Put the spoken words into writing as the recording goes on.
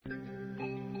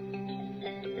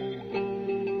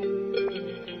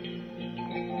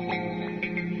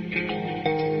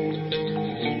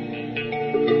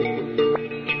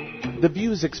The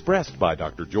views expressed by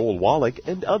Dr. Joel Wallach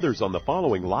and others on the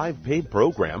following live paid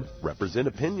program represent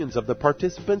opinions of the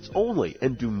participants only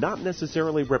and do not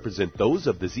necessarily represent those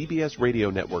of the ZBS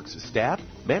Radio Network's staff,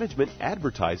 management,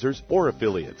 advertisers, or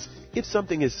affiliates. If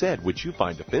something is said which you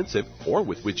find offensive or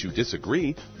with which you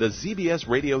disagree, the ZBS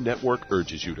Radio Network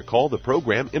urges you to call the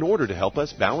program in order to help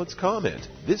us balance comment.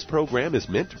 This program is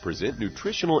meant to present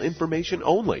nutritional information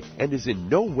only and is in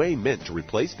no way meant to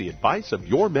replace the advice of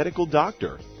your medical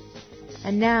doctor.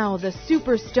 And now, the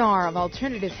superstar of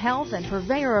alternative health and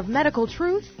purveyor of medical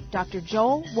truth, Dr.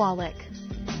 Joel Wallach.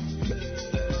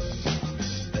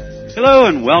 Hello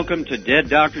and welcome to Dead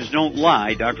Doctors Don't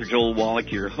Lie. Dr. Joel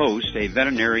Wallach, your host, a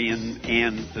veterinarian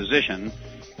and physician.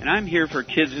 And I'm here for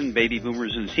kids and baby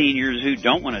boomers and seniors who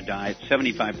don't want to die at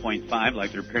 75.5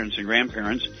 like their parents and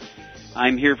grandparents.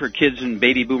 I'm here for kids and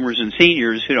baby boomers and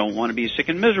seniors who don't want to be sick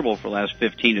and miserable for the last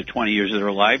 15 to 20 years of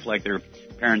their life like their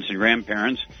parents and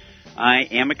grandparents. I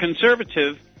am a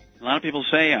conservative. A lot of people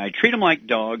say I treat them like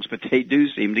dogs, but they do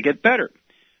seem to get better.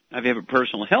 Now, if you have a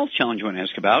personal health challenge you want to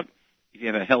ask about, if you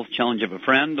have a health challenge of a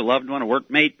friend, a loved one, a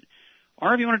workmate,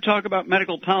 or if you want to talk about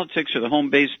medical politics or the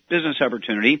home-based business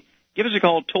opportunity, give us a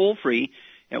call toll-free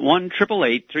at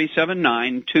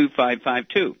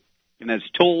 1-888-379-2552. And that's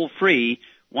toll-free,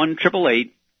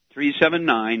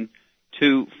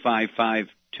 1-888-379-2552.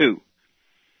 Well,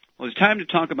 it's time to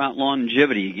talk about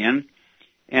longevity again.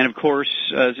 And, of course,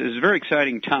 it's very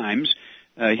exciting times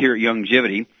here at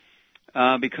Youngevity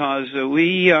because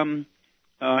we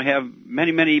have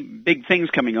many, many big things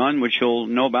coming on, which you'll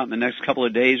know about in the next couple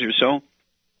of days or so.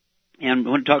 And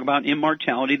we want to talk about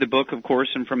Immortality, the book, of course,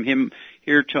 and from him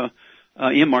here to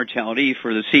Immortality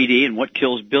for the CD and What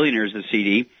Kills Billionaires, the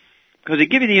CD, because they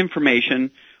give you the information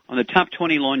on the top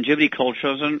 20 longevity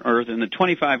cultures on Earth and the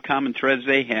 25 common threads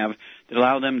they have that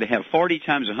allow them to have 40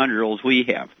 times the 100-year-olds we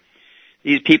have.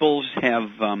 These peoples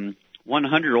have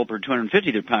 100-year-old per 250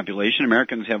 of their population.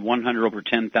 Americans have 100-year-old per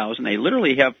 10,000. They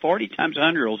literally have 40 times the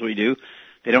 100-year-olds we do.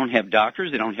 They don't have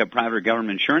doctors. They don't have private or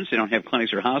government insurance. They don't have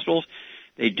clinics or hospitals.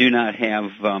 They do not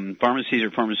have pharmacies or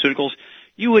pharmaceuticals.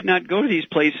 You would not go to these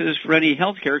places for any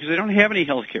health care because they don't have any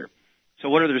health care. So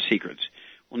what are their secrets?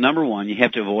 Well, number one, you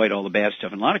have to avoid all the bad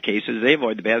stuff. In a lot of cases, they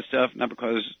avoid the bad stuff not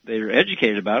because they're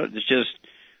educated about it. It's just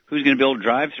who's going to build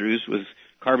drive-thrus with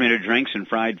carbonated drinks and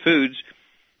fried foods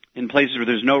in places where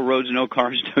there's no roads, no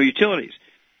cars, no utilities.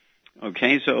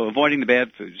 Okay, so avoiding the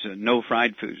bad foods, no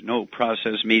fried foods, no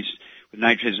processed meats with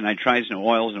nitrates and nitrites, no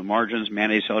oils, no margarines,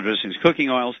 mayonnaise, salad dressings, cooking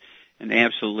oils, and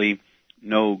absolutely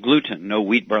no gluten, no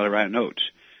wheat, barley, rye, and oats,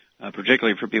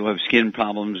 particularly for people who have skin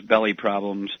problems, belly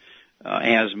problems,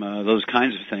 asthma, those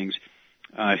kinds of things.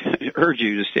 I urge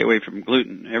you to stay away from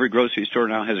gluten. Every grocery store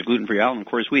now has a gluten-free aisle, and of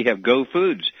course we have Go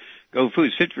Foods. Go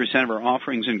Foods, 50% of our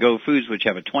offerings in Go Foods, which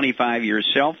have a 25-year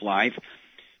shelf life,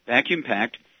 vacuum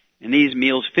packed, and these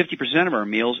meals, 50% of our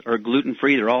meals are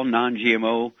gluten-free. They're all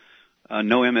non-GMO,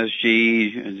 no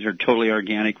MSG. They're totally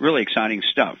organic, really exciting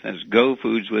stuff. That's Go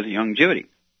Foods with Youngevity.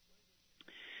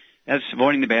 That's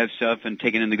avoiding the bad stuff and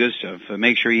taking in the good stuff.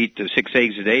 Make sure you eat 6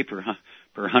 eggs a day per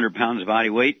 100 pounds of body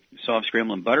weight, soft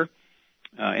scrambled in butter,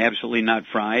 absolutely not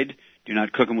fried. Do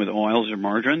not cook them with oils or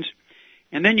margarines.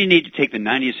 And then you need to take the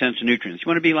 90 essential nutrients. You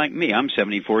want to be like me. I'm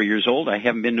 74 years old. I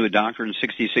haven't been to a doctor in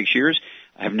 66 years.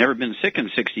 I've never been sick in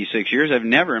 66 years. I've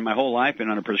never in my whole life been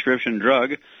on a prescription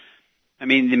drug. I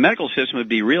mean, the medical system would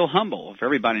be real humble if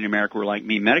everybody in America were like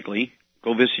me medically.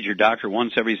 Go visit your doctor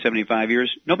once every 75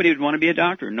 years. Nobody would want to be a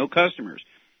doctor. No customers.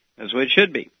 That's the way it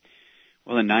should be.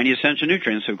 Well, the 90 essential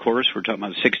nutrients, of course, we're talking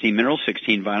about 16 minerals,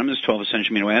 16 vitamins, 12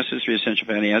 essential amino acids, 3 essential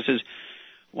fatty acids.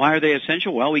 Why are they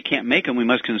essential? Well, we can't make them. We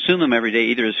must consume them every day,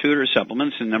 either as food or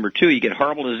supplements. And number two, you get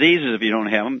horrible diseases if you don't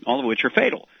have them, all of which are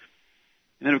fatal.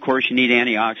 And then, of course, you need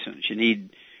antioxidants. You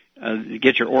need to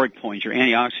get your ORAC points, your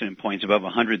antioxidant points above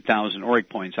 100,000 ORAC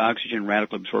points, oxygen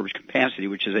radical absorption capacity,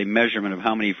 which is a measurement of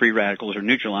how many free radicals are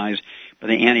neutralized by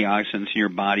the antioxidants in your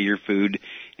body, your food,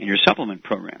 and your supplement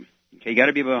program. Okay, you got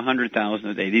to be above 100,000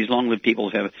 a day. These long-lived people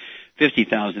have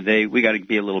 50,000 a day. We got to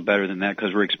be a little better than that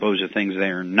because we're exposed to things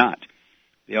they are not.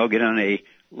 They all get on a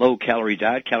low-calorie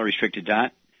diet, calorie-restricted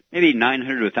diet, maybe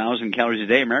 900 to 1,000 calories a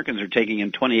day. Americans are taking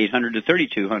in 2,800 to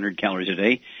 3,200 calories a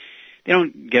day. They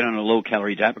don't get on a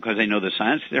low-calorie diet because they know the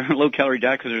science. They're on a low-calorie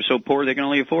diet because they're so poor they can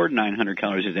only afford 900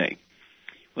 calories a day.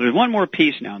 Well, there's one more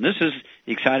piece now, and this is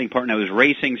the exciting part, and I was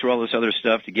racing through all this other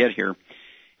stuff to get here,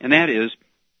 and that is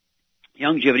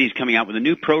Youngevity is coming out with a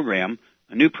new program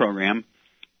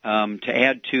to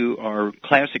add to our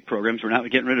classic programs. We're not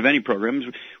getting rid of any programs.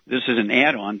 This is an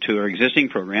add-on to our existing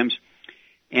programs.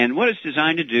 And what it's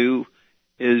designed to do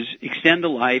is extend the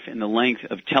life and the length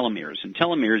of telomeres. And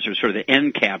telomeres are sort of the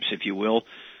end caps, if you will,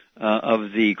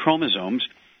 of the chromosomes.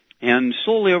 And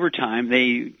slowly over time,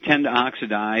 they tend to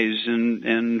oxidize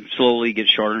and slowly get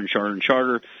shorter and shorter and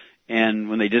shorter. And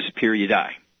when they disappear, you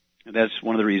die. That's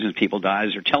one of the reasons people die,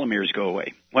 is their telomeres go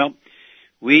away. Well,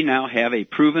 we now have a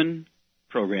proven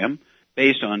program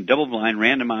based on double-blind,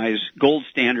 randomized, gold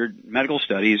standard medical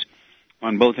studies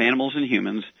on both animals and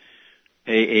humans,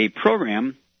 a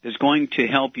program that's going to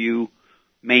help you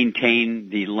maintain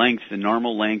the length, the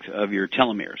normal length of your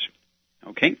telomeres.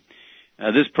 Okay?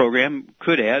 This program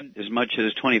could add as much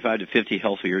as 25 to 50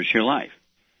 healthy years to your life,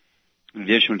 in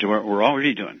addition to what we're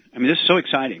already doing. I mean, this is so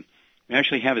exciting. We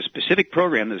actually have a specific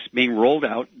program that's being rolled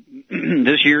out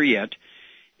this year yet,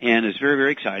 and it's very,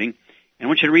 very exciting. And I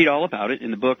want you to read all about it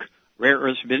in the book Rare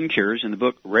Earths Forbidden Cures. In the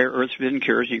book Rare Earths Forbidden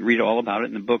Cures, you can read all about it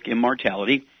in the book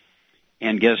Immortality.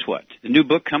 And guess what? The new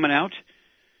book coming out,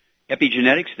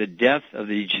 Epigenetics, the Death of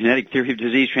the Genetic Theory of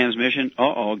Disease Transmission.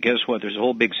 Guess what? There's a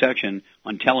whole big section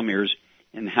on telomeres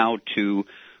and how to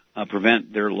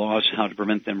prevent their loss, how to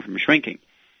prevent them from shrinking.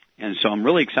 And so I'm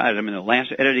really excited. I'm in the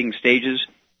last editing stages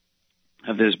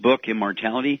of this book,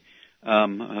 Immortality,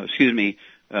 of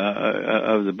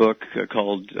the book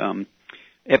called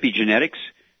Epigenetics,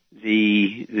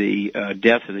 the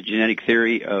Death of the Genetic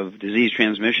Theory of Disease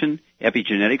Transmission.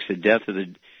 Epigenetics, the Death of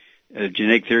the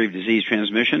Genetic Theory of Disease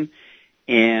Transmission.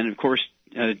 And, of course,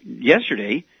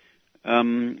 yesterday,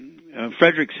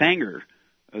 Frederick Sanger,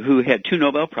 who had 2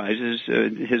 Nobel Prizes,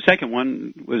 his second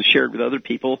one was shared with other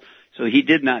people, so he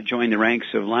did not join the ranks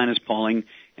of Linus Pauling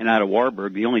and Otto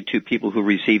Warburg, the only 2 people who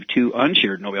received 2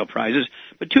 unshared Nobel Prizes.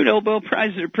 But 2 Nobel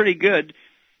Prizes are pretty good.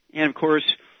 And, of course,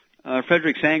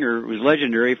 Frederick Sanger was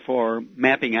legendary for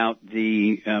mapping out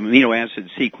the amino acid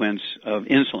sequence of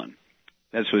insulin.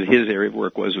 That's what his area of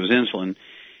work was insulin.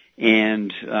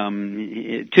 And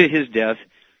to his death,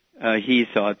 he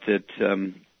thought that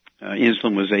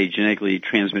insulin was a genetically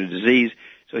transmitted disease.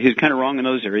 So he was kind of wrong in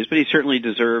those areas, but he certainly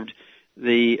deserved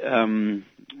the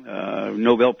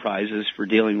Nobel Prizes for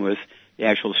dealing with the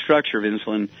actual structure of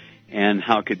insulin and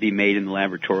how it could be made in the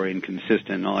laboratory and consistent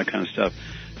and all that kind of stuff.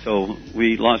 So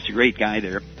we lost a great guy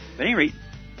there. But at any rate,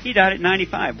 he died at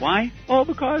 95. Why? Oh,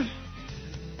 because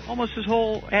almost his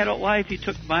whole adult life he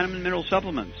took vitamin and mineral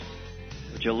supplements.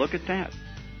 Would you look at that?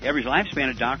 The average lifespan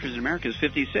of doctors in America is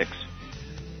 56.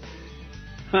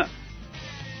 Huh.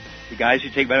 The guys who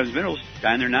take vitamins and minerals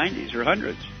die in their 90s or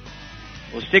 100s.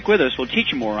 Well, stick with us. We'll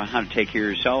teach you more on how to take care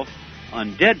of yourself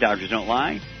on Dead Doctors Don't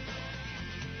Lie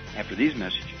after these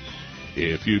messages.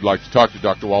 If you'd like to talk to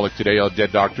Dr. Wallach today on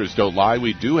Dead Doctors Don't Lie,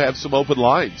 we do have some open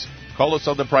lines. Call us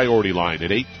on the priority line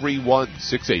at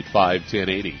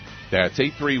 831-685-1080. That's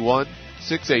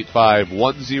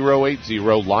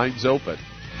 831-685-1080. Lines open.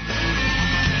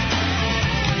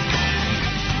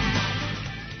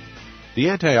 The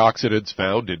antioxidants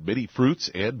found in many fruits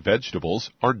and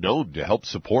vegetables are known to help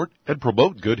support and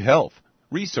promote good health.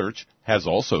 Research has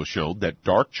also shown that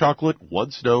dark chocolate,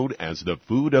 once known as the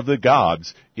food of the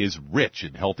gods, is rich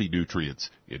in healthy nutrients.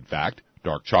 In fact,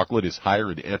 dark chocolate is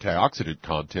higher in antioxidant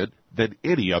content than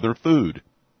any other food.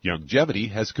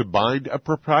 Youngevity has combined a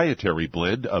proprietary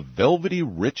blend of velvety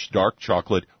rich dark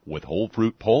chocolate with whole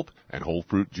fruit pulp and whole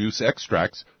fruit juice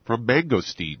extracts from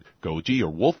mangosteen, goji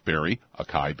or wolfberry,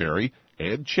 acai berry,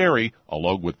 and cherry,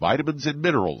 along with vitamins and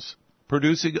minerals,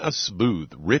 producing a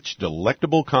smooth, rich,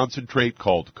 delectable concentrate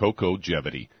called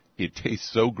Cocogevity. It tastes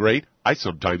so great, I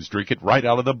sometimes drink it right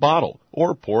out of the bottle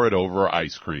or pour it over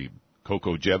ice cream.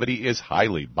 Cocogevity is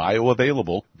highly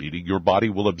bioavailable, meaning your body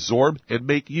will absorb and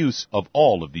make use of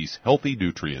all of these healthy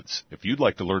nutrients. If you'd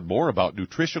like to learn more about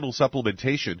nutritional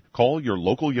supplementation, call your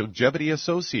local Youngevity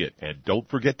associate, and don't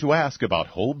forget to ask about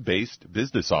home-based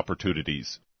business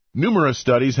opportunities. Numerous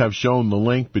studies have shown the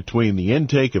link between the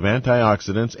intake of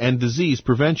antioxidants and disease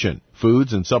prevention.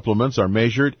 Foods and supplements are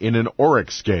measured in an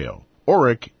ORAC scale.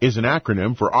 ORAC is an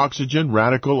acronym for Oxygen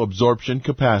Radical Absorption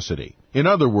Capacity. In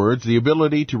other words, the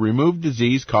ability to remove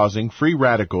disease-causing free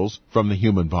radicals from the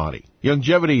human body.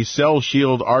 Youngevity's Cell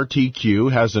Shield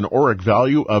RTQ has an ORAC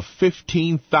value of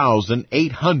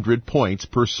 15,800 points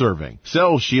per serving.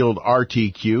 Cell Shield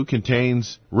RTQ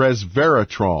contains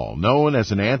resveratrol, known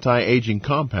as an anti-aging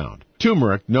compound.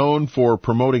 Turmeric, known for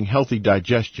promoting healthy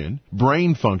digestion,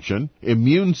 brain function,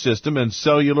 immune system, and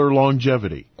cellular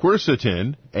longevity.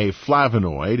 Quercetin, a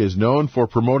flavonoid, is known for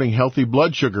promoting healthy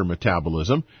blood sugar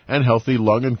metabolism and healthy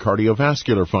lung and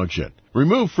cardiovascular function.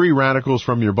 Remove free radicals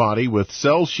from your body with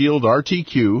Cell Shield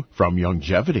RTQ from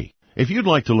Youngevity. If you'd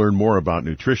like to learn more about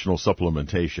nutritional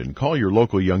supplementation, call your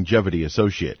local Youngevity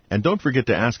associate. And don't forget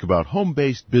to ask about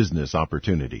home-based business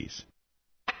opportunities.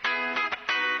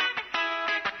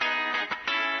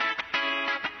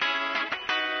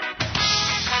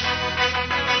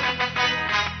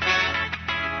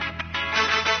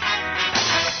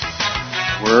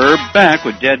 We're back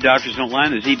with Dead Doctors Don't Lie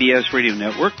on the ZBS Radio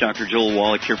Network. Dr. Joel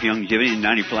Wallach here for Youngevity and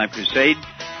 90 for Life Crusade.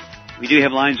 We do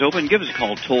have lines open. Give us a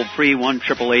call, toll-free,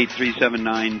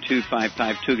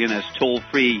 1-888-379-2552. Again, that's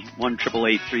toll-free,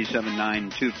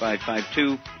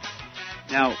 1-888-379-2552.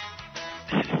 Now,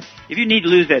 if you need to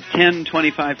lose that 10,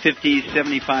 25, 50,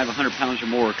 75, 100 pounds or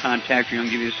more, contact your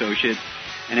Youngevity associate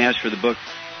and ask for the book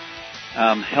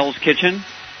Hell's Kitchen,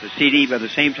 the CD by the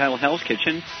same title, Hell's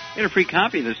Kitchen. Get a free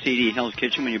copy of the CD, Hell's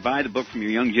Kitchen, when you buy the book from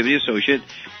your Youngevity associate.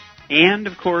 And,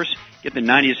 of course, get the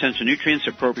 90 essential nutrients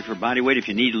appropriate for body weight if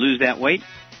you need to lose that weight.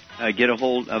 Get a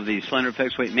hold of the Slender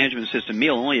Effects Weight Management System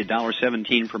meal, only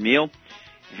 $1.17 per meal.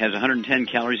 It has 110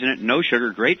 calories in it, no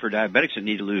sugar, great for diabetics that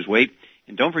need to lose weight.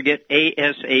 And don't forget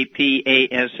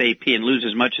ASAP, and lose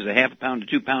as much as a half a pound to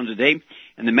 2 pounds a day.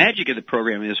 And the magic of the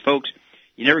program is, folks,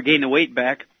 you never gain the weight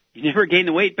back. You never gain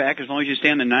the weight back as long as you stay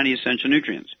on the 90 essential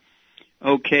nutrients.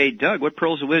 Okay, Doug, what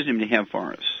pearls of wisdom do you have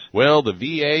for us? Well, the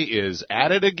VA is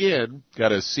at it again.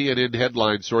 Got a CNN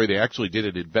headline story. They actually did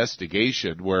an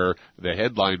investigation where the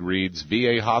headline reads,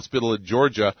 VA hospital in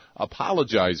Georgia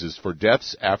apologizes for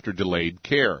deaths after delayed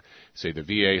care. Say the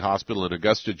VA hospital in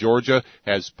Augusta, Georgia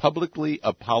has publicly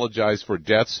apologized for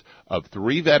deaths of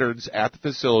 3 veterans at the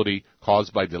facility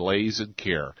caused by delays in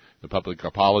care. The public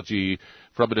apology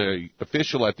from an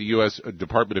official at the U.S.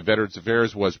 Department of Veterans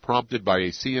Affairs was prompted by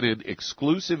a CNN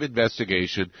exclusive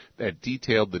investigation that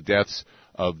detailed the deaths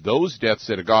of those deaths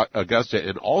at Augusta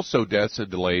and also deaths and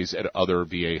delays at other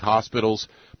VA hospitals.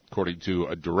 According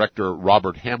to Director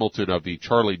Robert Hamilton of the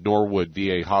Charlie Norwood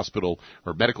VA Hospital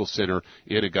or Medical Center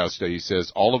in Augusta, he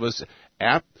says, all of us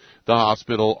at the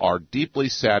hospital are deeply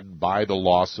saddened by the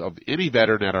loss of any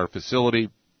veteran at our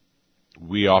facility.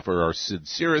 We offer our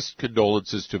sincerest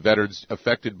condolences to veterans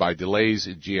affected by delays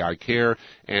in GI care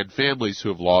and families who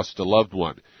have lost a loved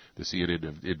one. The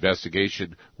CNN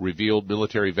investigation revealed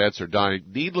military vets are dying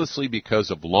needlessly because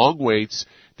of long waits,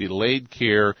 delayed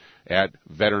care at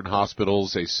veteran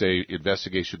hospitals. They say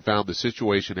investigation found the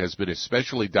situation has been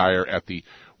especially dire at the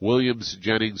Williams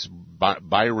Jennings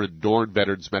Byron Dorn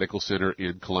Veterans Medical Center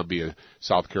in Columbia,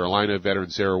 South Carolina.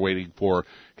 Veterans there are waiting for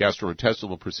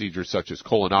gastrointestinal procedures such as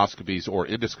colonoscopies or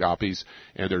endoscopies,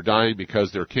 and they're dying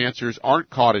because their cancers aren't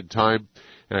caught in time.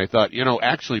 And I thought,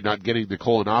 actually not getting the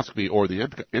colonoscopy or the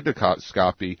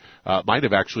endoscopy might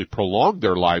have actually prolonged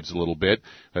their lives a little bit.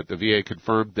 But the VA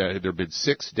confirmed that there have been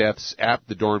 6 deaths at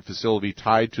the Dorn facility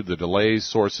tied to the delays.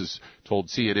 Sources told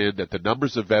CNN that the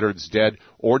numbers of veterans dead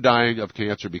or dying of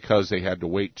cancer because they had to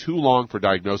wait too long for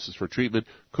diagnosis for treatment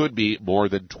could be more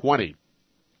than 20.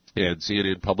 And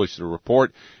CNN published a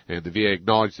report, and the VA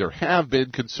acknowledged there have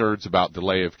been concerns about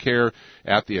delay of care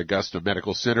at the Augusta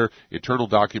Medical Center. Internal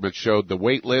documents showed the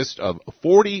wait list of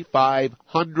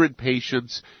 4,500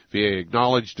 patients. VA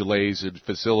acknowledged delays in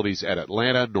facilities at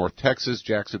Atlanta, North Texas,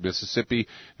 Jackson, Mississippi.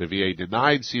 The VA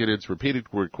denied CNN's repeated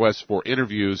requests for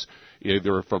interviews,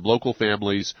 either from local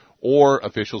families or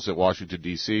officials at Washington,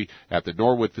 D.C. At the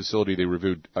Norwood facility, they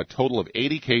reviewed a total of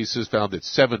 80 cases, found that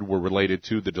 7 were related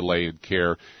to the delay in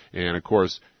care. And, of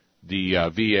course, the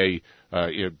VA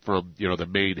from the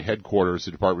main headquarters,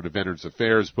 the Department of Veterans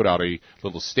Affairs, put out a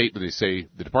little statement. They say,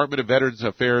 the Department of Veterans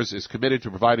Affairs is committed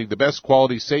to providing the best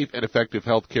quality, safe, and effective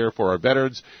health care for our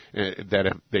veterans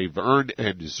that they've earned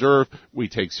and deserve. We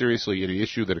take seriously any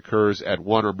issue that occurs at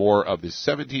one or more of the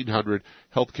 1,700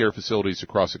 health care facilities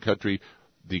across the country.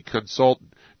 The consult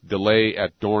delay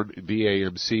at Dorn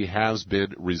VAMC has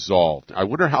been resolved. I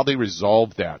wonder how they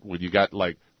resolved that when you got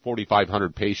like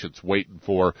 4,500 patients waiting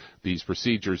for these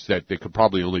procedures that they could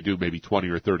probably only do maybe 20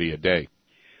 or 30 a day.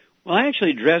 Well, I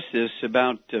actually addressed this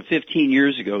about 15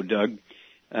 years ago, Doug,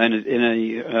 in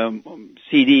a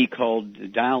CD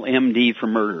called Dial MD for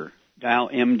Murder.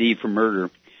 Dial MD for Murder.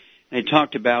 And I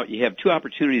talked about you have 2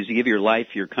 opportunities to give your life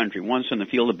to your country. One's on the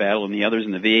field of battle and the other's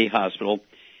in the VA hospital.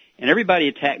 And everybody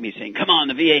attacked me saying, come on,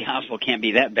 the VA hospital can't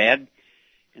be that bad.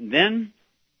 And then,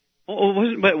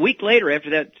 but a week later after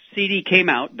that CD came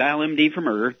out, Dial MD for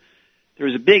Murder, there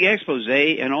was a big expose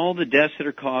and all the deaths that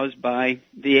are caused by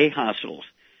VA hospitals.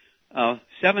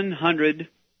 700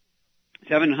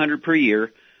 per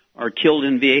year are killed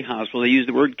in VA hospital. They use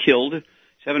the word killed.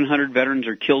 700 veterans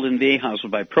are killed in VA hospital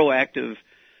by proactive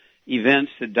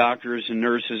events that doctors and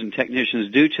nurses and technicians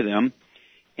do to them.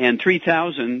 And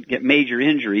 3,000 get major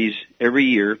injuries every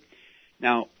year.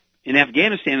 Now, in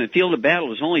Afghanistan, the field of battle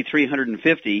was only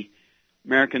 350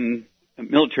 American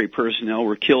military personnel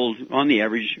were killed on the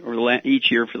average over each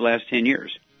year for the last 10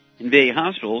 years. In VA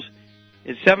hospitals,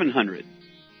 it's 700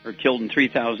 are killed and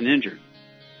 3,000 injured.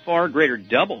 Far greater,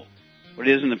 double what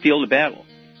it is in the field of battle.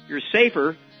 You're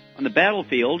safer on the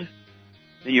battlefield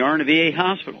than you are in a VA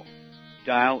hospital.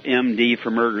 Dial MD for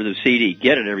Murder, the CD.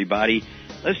 Get it, everybody.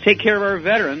 Let's take care of our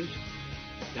veterans.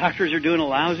 Doctors are doing a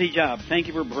lousy job. Thank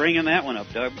you for bringing that one up,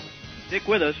 Doug. Stick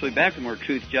with us. We'll be back with more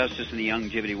Truth, Justice, and the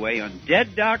Youngevity Way on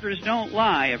Dead Doctors Don't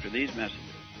Lie after these messages.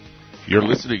 You're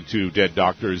listening to Dead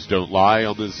Doctors Don't Lie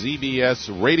on the ZBS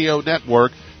Radio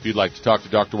Network. If you'd like to talk to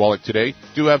Dr. Wallach today,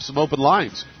 do have some open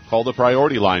lines. Call the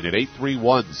priority line at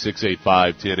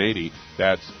 831-685-1080.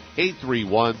 That's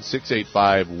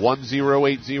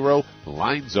 831-685-1080.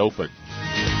 Lines open.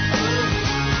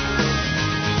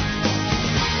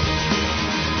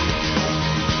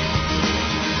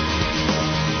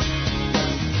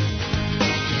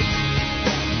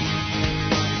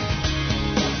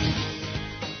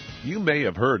 You may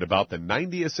have heard about the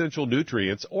 90 essential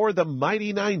nutrients or the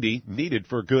Mighty 90 needed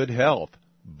for good health.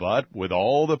 But with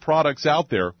all the products out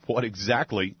there, what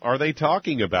exactly are they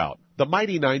talking about? The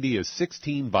Mighty 90 is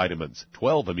 16 vitamins,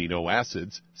 12 amino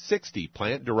acids, 60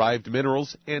 plant-derived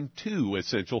minerals, and 2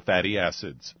 essential fatty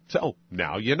acids. So,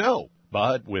 now you know.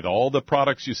 But with all the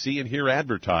products you see and hear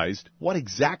advertised, what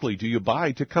exactly do you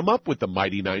buy to come up with the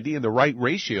Mighty 90 and the right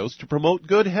ratios to promote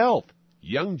good health?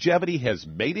 Youngevity has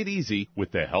made it easy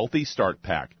with the Healthy Start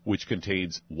Pack, which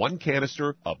contains 1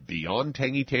 canister of Beyond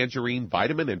Tangy Tangerine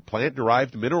Vitamin and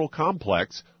Plant-Derived Mineral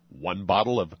Complex, 1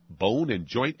 bottle of Bone and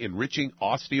Joint Enriching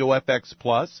OsteoFX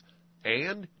Plus,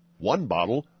 and 1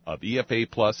 bottle of EFA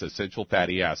Plus Essential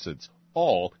Fatty Acids,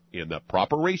 all in the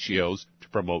proper ratios to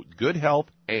promote good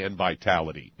health and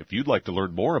vitality. If you'd like to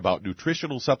learn more about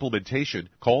nutritional supplementation,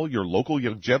 call your local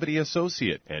Youngevity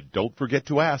associate, and don't forget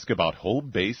to ask about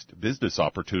home-based business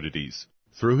opportunities.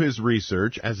 Through his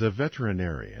research as a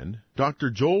veterinarian,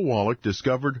 Dr. Joel Wallach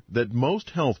discovered that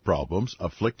most health problems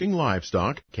afflicting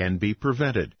livestock can be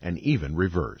prevented and even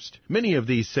reversed. Many of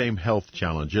these same health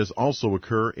challenges also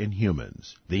occur in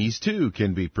humans. These too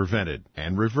can be prevented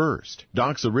and reversed.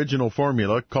 Doc's original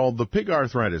formula, called the Pig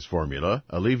Arthritis Formula,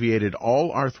 alleviated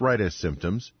all arthritis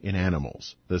symptoms in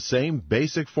animals. The same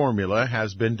basic formula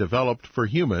has been developed for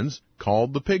humans,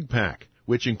 called the Pig Pack,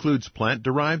 which includes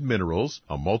plant-derived minerals,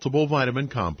 a multiple vitamin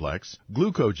complex,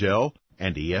 glucogel,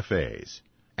 and EFAs.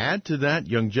 Add to that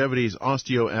Youngevity's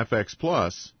OsteoFX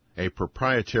Plus, a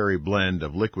proprietary blend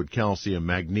of liquid calcium,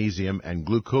 magnesium, and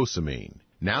glucosamine.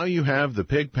 Now you have the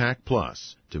Pig Pack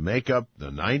Plus to make up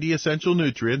the 90 essential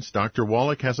nutrients Dr.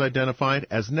 Wallach has identified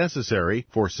as necessary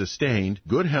for sustained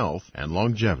good health and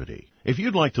longevity. If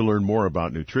you'd like to learn more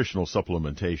about nutritional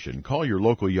supplementation, call your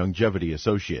local Youngevity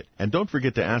associate, and don't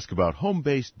forget to ask about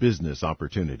home-based business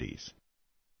opportunities.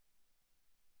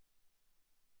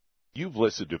 You've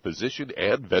listened to physician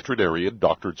and veterinarian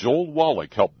Dr. Joel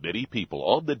Wallach help many people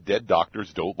on the Dead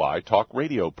Doctors Don't Lie talk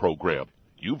radio program.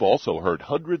 You've also heard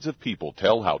hundreds of people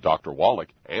tell how Dr. Wallach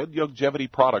and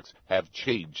Youngevity products have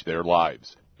changed their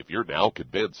lives. If you're now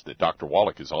convinced that Dr.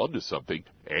 Wallach is onto something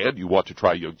and you want to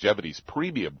try Youngevity's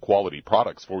premium quality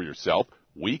products for yourself,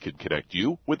 we can connect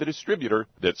you with a distributor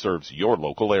that serves your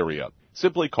local area.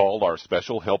 Simply call our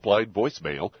special helpline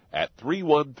voicemail at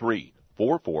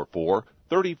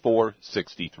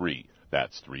 313-444-3463.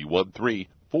 That's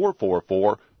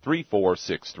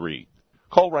 313-444-3463.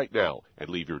 Call right now and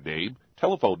leave your name,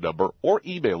 telephone number, or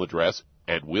email address,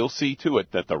 and we'll see to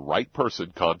it that the right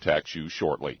person contacts you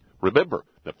shortly. Remember,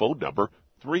 the phone number,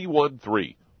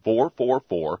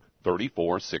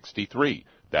 313-444-3463.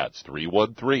 That's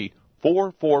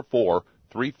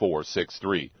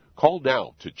 313-444-3463. Call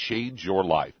now to change your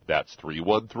life. That's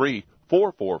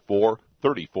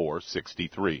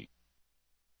 313-444-3463.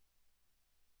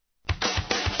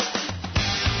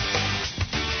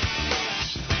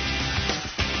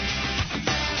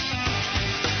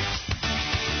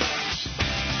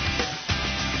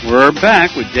 We're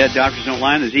back with Dead Doctors Don't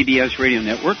Lie on the ZBS Radio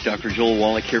Network. Dr. Joel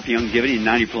Wallach here for Youngevity and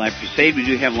 90 for Life Crusade. We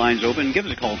do have lines open. Give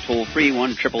us a call toll-free,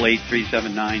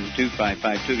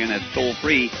 1-888-379-2552. Again, that's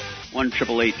toll-free,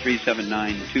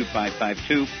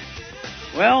 1-888-379-2552.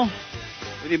 Well,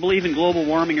 whether you believe in global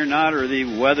warming or not, or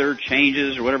the weather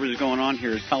changes or whatever's going on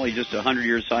here, it's probably just a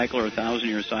 100-year cycle or a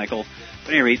 1,000-year cycle.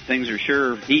 But at any rate, things are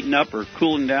sure heating up or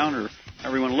cooling down or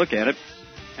however you want to look at it.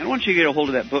 And I want you to get a hold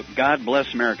of that book, God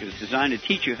Bless America. It's designed to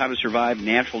teach you how to survive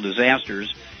natural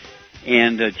disasters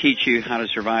and teach you how to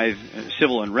survive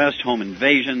civil unrest, home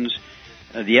invasions,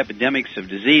 the epidemics of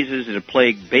diseases that have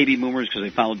plagued baby boomers because they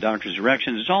followed doctors'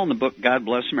 directions. It's all in the book, God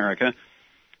Bless America.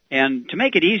 And to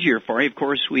make it easier for you, of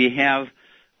course, we have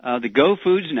the Go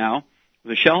Foods now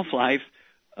with a shelf life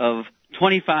of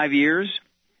 25 years,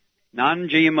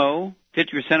 non-GMO,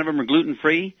 50% of them are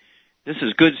gluten-free. This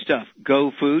is good stuff,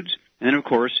 Go Foods. And then, of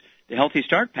course, the Healthy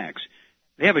Start Packs.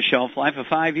 They have a shelf life of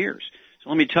 5 years.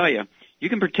 So let me tell you, you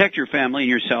can protect your family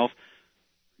and yourself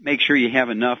make sure you have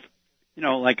enough,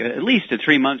 like at least a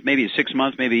 3 months, maybe a 6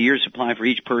 months, maybe a year's supply for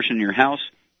each person in your house.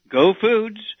 Go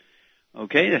Foods,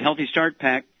 okay, the Healthy Start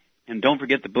Pack. And don't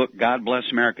forget the book, God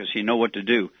Bless America, so you know what to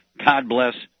do. God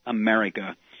bless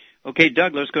America. Okay,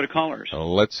 Doug, let's go to callers.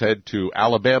 Let's head to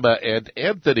Alabama. And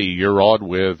Anthony, you're on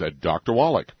with Dr.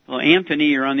 Wallach. Well, Anthony,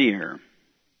 you're on the air.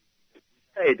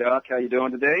 Hey, Doc. How you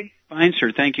doing today? Fine,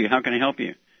 sir. Thank you. How can I help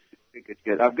you?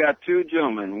 Good. I've got two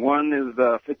gentlemen. One is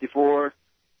 54,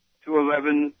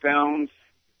 211 pounds,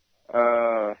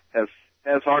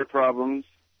 has heart problems,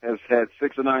 has had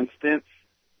 6 or 9 stents,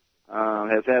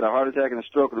 has had a heart attack and a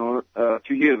stroke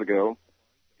 2 years ago,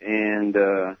 and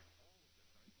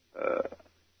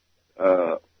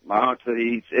my aunt said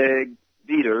he eats egg,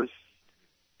 beaters,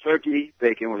 turkey,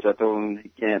 bacon, which I told him he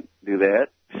can't do that,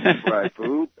 fried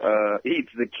food,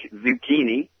 eats the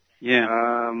zucchini,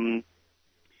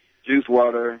 juice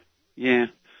water. Yeah.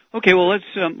 Okay, well, let's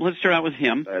start out with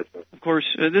him. Of course,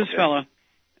 this fella,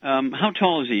 how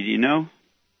tall is he, do you know?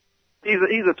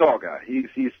 He's a tall guy.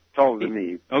 He's taller than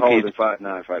me. Okay. Taller than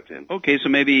 5'9", 5'10". Okay, so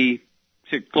maybe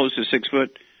close to 6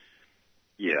 foot?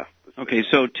 Yeah. Okay,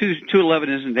 so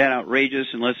 211 isn't that outrageous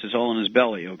unless it's all in his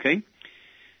belly, okay?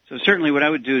 So certainly what I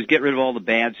would do is get rid of all the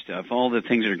bad stuff, all the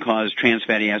things that cause trans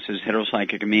fatty acids,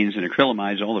 heterocyclamines, and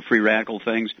acrylamides, all the free radical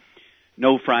things.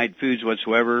 No fried foods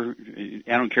whatsoever.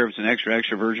 I don't care if it's an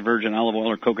extra virgin olive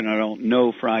oil or coconut oil.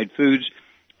 No fried foods.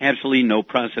 Absolutely no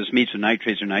processed meats with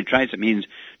nitrates or nitrites. It means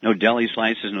no deli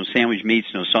slices, no sandwich meats,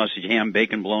 no sausage, ham,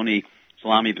 bacon, bologna,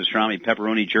 salami, pastrami,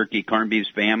 pepperoni, jerky, corned beef,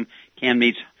 spam, canned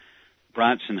meats,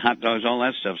 brats, and hot dogs. All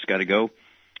that stuff's got to go.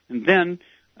 And then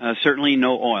certainly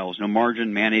no oils, no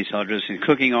margarine, mayonnaise, salad dressing,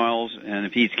 cooking oils. And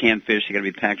if he eats canned fish, they got to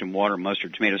be packed in water,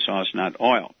 mustard, tomato sauce, not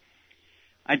oil.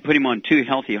 I'd put him on 2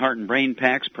 healthy heart and brain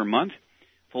packs per month,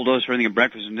 full dose for everything at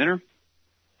breakfast and dinner.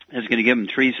 That's going to give him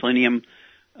 3 selenium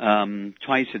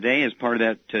twice a day as part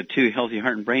of that 2 healthy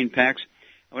heart and brain packs.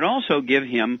 I would also give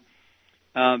him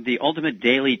the Ultimate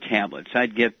Daily tablets.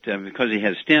 I'd get, because he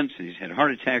has stents and he's had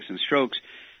heart attacks and strokes,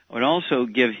 I would also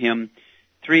give him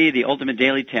 3 of the Ultimate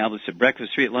Daily tablets at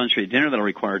breakfast, 3 at lunch, 3 at dinner. That'll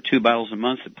require 2 bottles a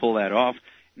month to pull that off.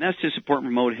 And that's to support and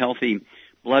promote healthy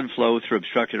blood flow through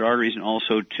obstructed arteries and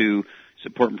also to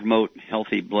support and promote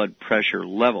healthy blood pressure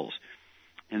levels.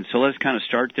 And so let's kind of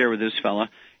start there with this fella,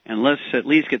 and let's at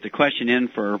least get the question in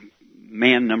for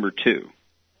man number 2.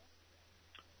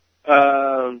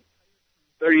 30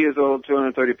 years old,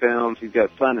 230 pounds. He's got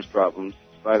sinus problems,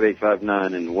 5'8",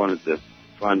 5'9", and wanted to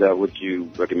find out what you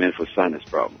recommend for sinus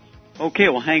problems. Okay,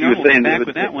 well, hang on. We'll come back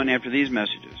with that one after these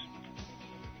messages.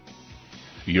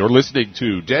 You're listening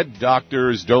to Dead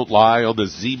Doctors Don't Lie on the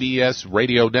ZBS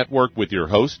Radio Network with your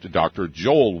host, Dr.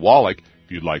 Joel Wallach. If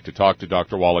you'd like to talk to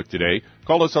Dr. Wallach today,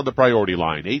 call us on the priority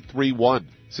line,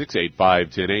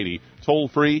 831-685-1080, toll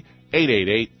free,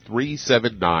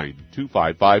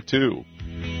 888-379-2552.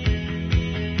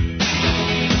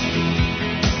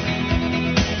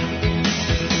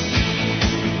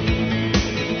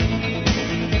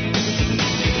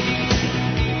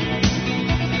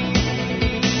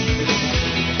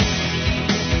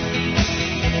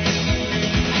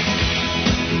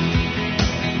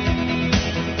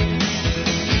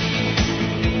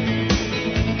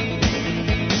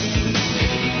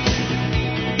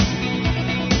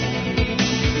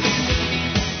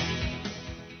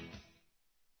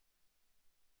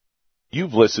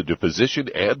 You've listened to physician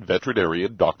and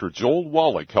veterinarian Dr. Joel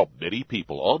Wallach help many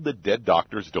people on the Dead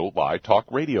Doctors Don't Lie talk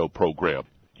radio program.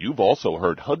 You've also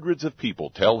heard hundreds of people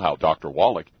tell how Dr.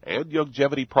 Wallach and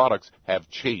Youngevity products have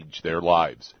changed their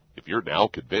lives. If you're now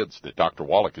convinced that Dr.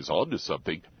 Wallach is onto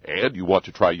something and you want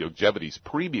to try Youngevity's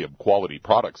premium quality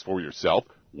products for yourself,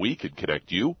 we can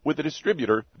connect you with a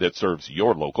distributor that serves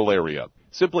your local area.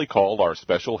 Simply call our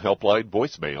special helpline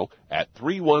voicemail at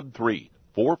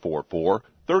 313-444-3463.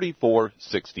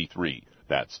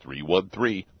 That's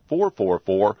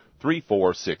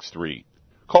 313-444-3463.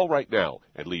 Call right now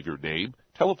and leave your name,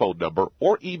 telephone number,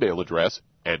 or email address,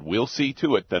 and we'll see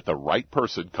to it that the right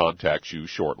person contacts you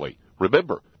shortly.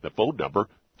 Remember, the phone number,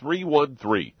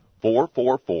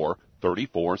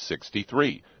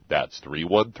 313-444-3463. That's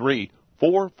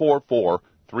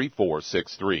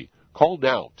 313-444-3463. Call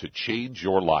now to change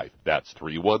your life. That's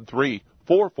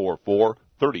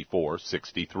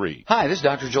 313-444-3463. Hi, this is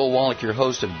Dr. Joel Wallach, your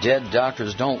host of Dead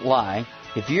Doctors Don't Lie.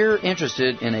 If you're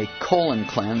interested in a colon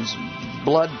cleanse,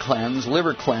 blood cleanse,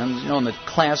 liver cleanse, in the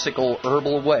classical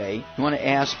herbal way, you want to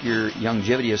ask your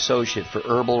Youngevity associate for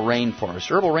Herbal Rainforest.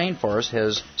 Herbal Rainforest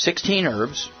has 16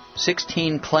 herbs,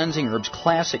 16 cleansing herbs,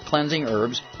 classic cleansing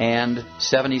herbs, and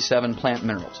 77 plant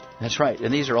minerals. That's right,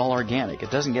 and these are all organic.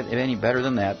 It doesn't get any better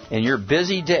than that. In your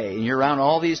busy day, and you're around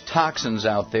all these toxins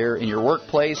out there in your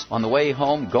workplace, on the way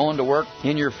home, going to work,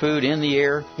 in your food, in the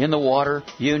air, in the water,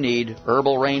 you need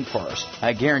Herbal Rainforest.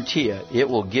 I guarantee you, it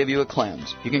will give you a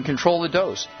cleanse. You can control the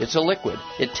dose. It's a liquid.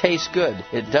 It tastes good.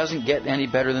 It doesn't get any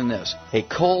better than this. A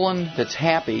colon that's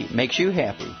happy makes you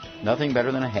happy. Nothing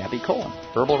better than a happy colon.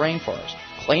 Herbal Rainforest.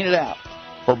 Clean it out.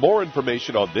 For more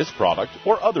information on this product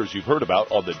or others you've heard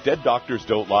about on the Dead Doctors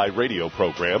Don't Lie radio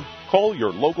program, call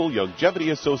your local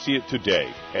Youngevity associate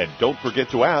today. And don't forget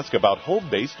to ask about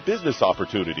home-based business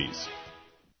opportunities.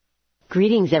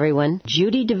 Greetings, everyone.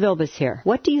 Judy DeVilbus here.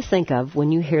 What do you think of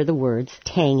when you hear the words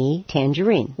tangy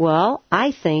tangerine? Well,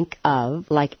 I think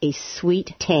of like a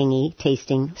sweet, tangy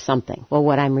tasting something. Well,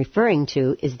 what I'm referring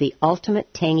to is the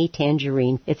Ultimate Tangy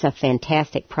Tangerine. It's a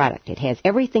fantastic product. It has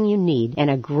everything you need, and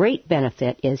a great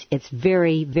benefit is it's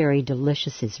very, very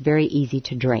delicious. It's very easy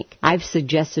to drink. I've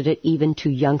suggested it even to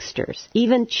youngsters.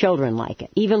 Even children like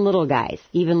it. Even little guys.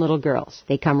 Even little girls.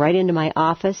 They come right into my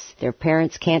office. Their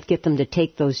parents can't get them to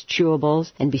take those chewables,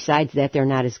 and besides that, they're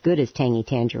not as good as Tangy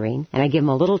Tangerine. And I give them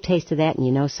a little taste of that, and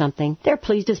you know something? They're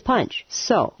pleased as punch.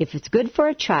 So, if it's good for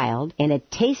a child and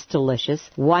it tastes delicious,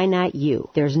 why not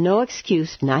you? There's no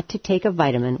excuse not to take a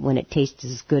vitamin when it tastes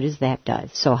as good as that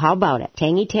does. So how about it?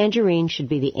 Tangy Tangerine should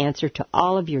be the answer to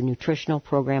all of your nutritional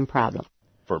program problems.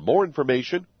 For more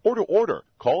information or to order,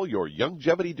 call your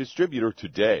Youngevity distributor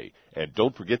today. And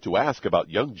don't forget to ask about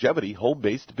Youngevity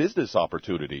home-based business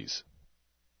opportunities.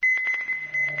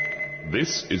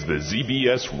 This is the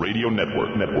ZBS Radio Network.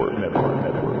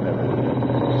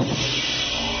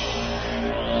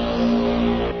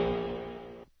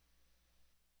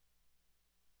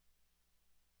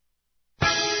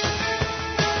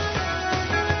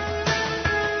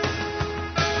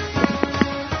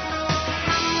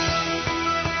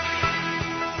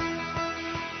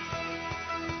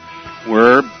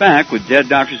 We're back with Dead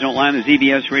Doctors Don't Lie on the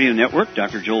ZBS Radio Network.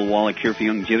 Dr. Joel Wallach here for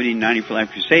Youngevity 90 for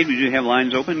Life Crusade. We do have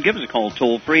lines open. Give us a call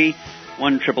toll-free,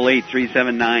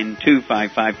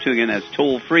 1-888-379-2552. Again, that's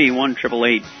toll-free,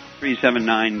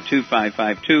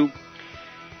 1-888-379-2552.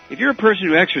 If you're a person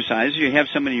who exercises, you have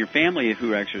somebody in your family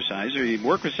who exercises, or you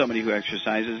work with somebody who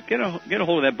exercises, get a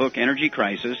hold of that book, Energy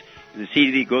Crisis, and the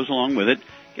CD goes along with it.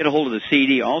 Get a hold of the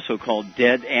CD, also called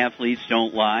Dead Athletes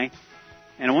Don't Lie.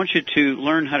 And I want you to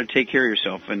learn how to take care of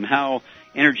yourself and how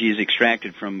energy is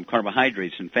extracted from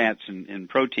carbohydrates and fats and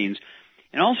proteins.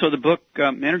 And also the book,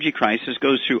 Energy Crisis,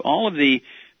 goes through all of the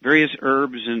various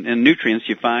herbs and nutrients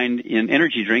you find in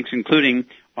energy drinks, including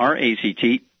our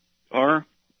ACT, our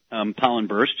Pollen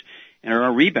Burst, and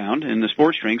our Rebound in the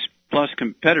sports drinks, plus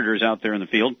competitors out there in the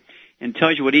field, and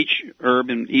tells you what each herb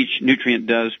and each nutrient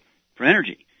does for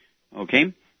energy.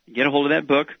 Okay? Get a hold of that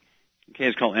book. Okay,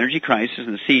 it's called Energy Crisis,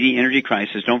 and the CD, Energy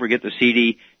Crisis. Don't forget the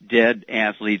CD, Dead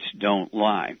Athletes Don't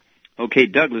Lie. Okay,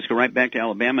 Doug, let's go right back to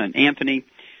Alabama. And Anthony,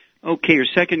 okay, your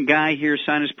second guy here,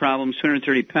 sinus problems,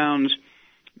 230 pounds,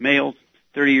 male,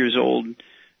 30 years old.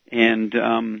 And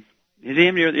does he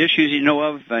have any other issues you know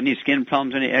of? Any skin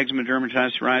problems, any eczema,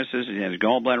 dermatitis, psoriasis? Does he have his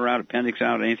gallbladder out, appendix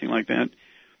out, anything like that?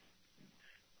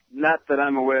 Not that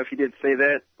I'm aware of. He did say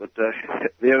that, but the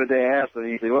other day I asked him,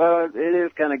 and he said, well, it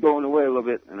is kind of going away a little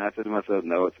bit. And I said to myself,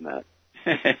 no, it's not.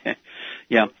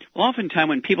 Yeah. Well, oftentimes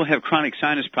when people have chronic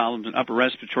sinus problems and upper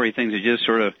respiratory things that just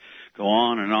sort of go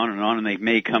on and on and on, and they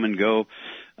may come and go,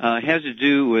 it has to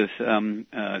do with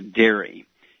dairy.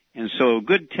 And so a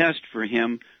good test for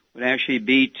him would actually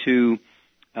be to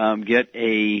get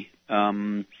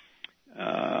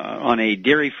on a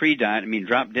dairy-free diet,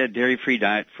 drop-dead dairy-free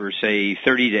diet for, say,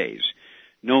 30 days.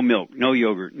 No milk, no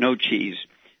yogurt, no cheese.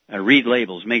 Read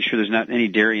labels. Make sure there's not any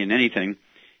dairy in anything.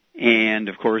 And,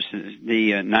 of course,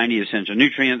 the 90 essential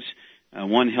nutrients,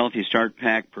 one Healthy Start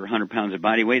pack per 100 pounds of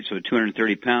body weight, so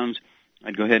 230 pounds.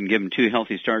 I'd go ahead and give him 2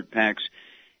 Healthy Start packs,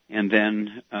 and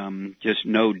then just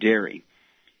no dairy.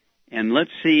 And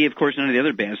let's see, of course, none of the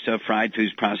other bad stuff, fried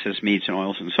foods, processed meats, and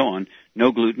oils, and so on.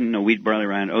 No gluten, no wheat, barley,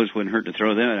 rye, and oats. Wouldn't hurt to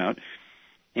throw that out.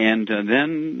 And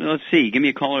then, let's see, give me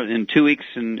a call in 2 weeks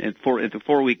and at the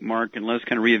 4-week mark, and let's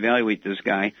kind of reevaluate this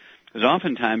guy. Because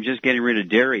oftentimes, just getting rid of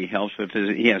dairy helps. If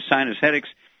he has sinus headaches,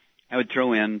 I would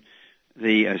throw in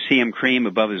the CM cream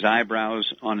above his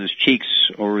eyebrows, on his cheeks,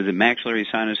 over the maxillary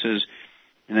sinuses.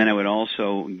 And then I would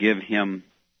also give him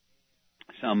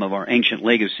some of our Ancient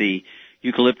Legacy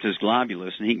Eucalyptus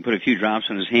globulus, and he can put a few drops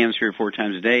on his hands 3 or 4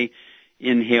 times a day.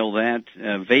 Inhale that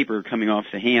vapor coming off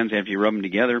the hands after you rub them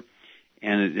together,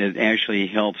 and it actually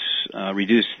helps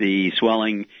reduce the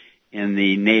swelling in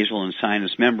the nasal and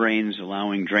sinus membranes,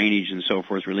 allowing drainage and so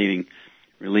forth, relieving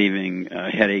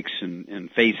headaches and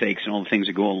face aches and all the things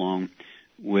that go along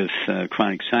with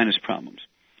chronic sinus problems.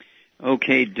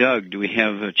 Okay, Doug, do we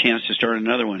have a chance to start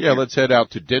another one? Yeah, let's head out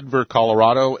to Denver,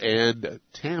 Colorado, and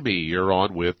Tammy, you're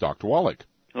on with Dr. Wallach.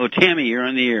 Oh, Tammy, you're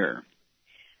on the air.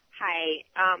 Hi,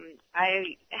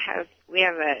 we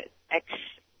have a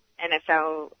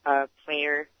ex-NFL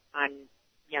player on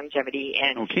Youngevity,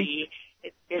 and he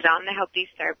is on the Healthy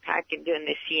Start Pack and doing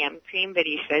the CM cream, but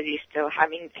he says he's still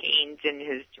having pains in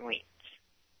his joints.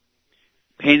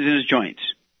 Pains in his joints?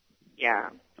 Yeah.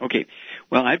 Okay.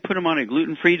 Well, I'd put him on a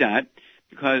gluten-free diet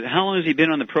because how long has he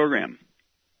been on the program?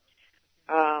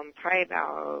 Probably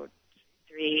about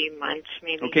 3 months,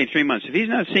 maybe. Okay, 3 months. If he's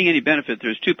not seeing any benefit,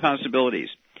 there's two possibilities,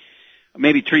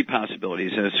 maybe three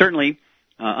possibilities. Certainly,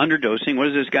 underdosing. What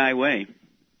does this guy weigh?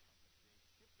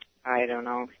 I don't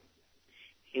know.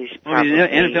 He's he's an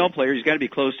NFL player. He's got to be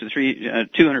close to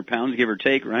 200 pounds, give or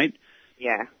take, right?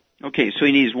 Yeah. Okay, so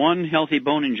he needs one healthy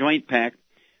bone and joint pack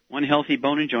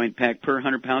per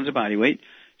 100 pounds of body weight.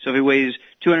 So if he weighs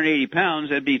 280 pounds,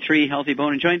 that'd be 3 healthy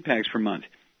bone and joint packs per month.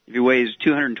 If he weighs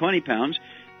 220 pounds,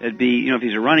 that'd be, if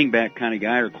he's a running back kind of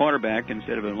guy or quarterback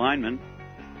instead of a lineman,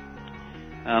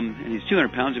 and he's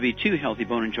 200 pounds, it'd be 2 healthy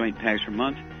bone and joint packs per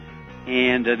month.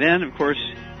 And then, of course,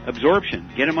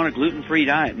 absorption. Get him on a gluten-free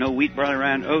diet, no wheat, barley,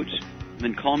 rye, and oats. And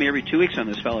then call me every 2 weeks on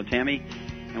this fellow, Tammy,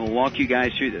 and we'll walk you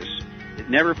guys through this. It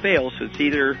never fails, so it's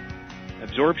either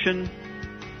absorption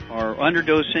or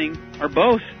underdosing or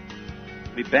both.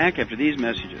 We'll be back after these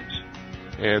messages.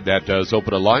 And that does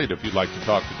open a line. If you'd like to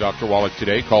talk to Dr. Wallach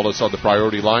today, call us on the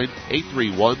priority line,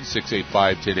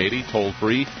 831-685-1080, toll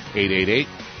free,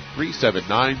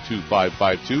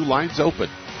 888-379-2552. Lines open.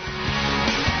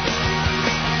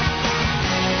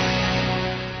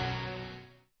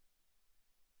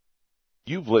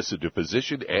 You've listened to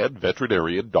physician and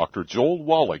veterinarian Dr. Joel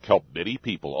Wallach help many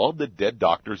people on the Dead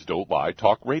Doctors Don't Lie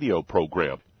talk radio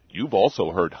program. You've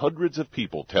also heard hundreds of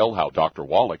people tell how Dr.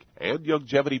 Wallach and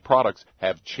Youngevity products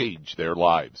have changed their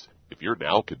lives. If you're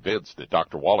now convinced that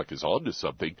Dr. Wallach is onto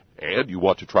something and you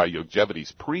want to try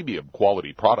Youngevity's premium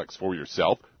quality products for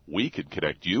yourself, we can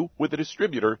connect you with a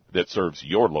distributor that serves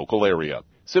your local area.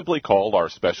 Simply call our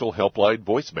special helpline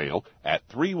voicemail at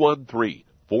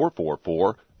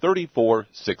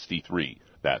 313-444-3463.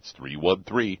 That's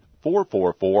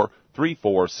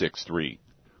 313-444-3463.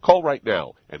 Call right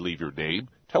now and leave your name,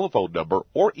 telephone number,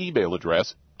 or email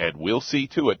address, and we'll see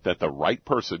to it that the right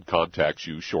person contacts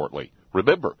you shortly.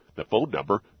 Remember, the phone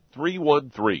number,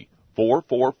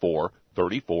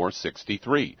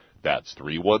 313-444-3463. That's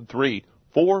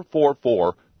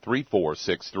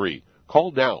 313-444-3463.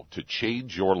 Call now to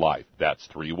change your life. That's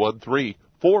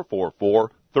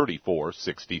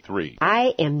 313-444-3463.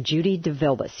 I am Judy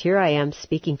DeVilbus. Here I am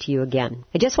speaking to you again.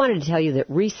 I just wanted to tell you that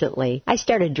recently I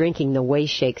started drinking the Whey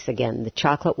Shakes again, the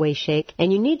chocolate Whey Shake.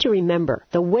 And you need to remember,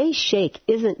 the Whey Shake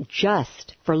isn't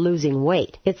just for losing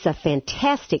weight. It's a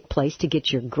fantastic place to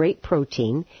get your great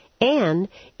protein. And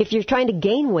if you're trying to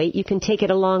gain weight, you can take it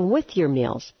along with your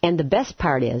meals. And the best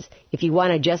part is, if you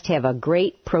want to just have a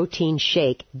great protein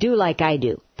shake, do like I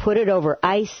do. Put it over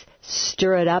ice,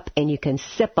 stir it up, and you can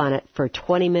sip on it for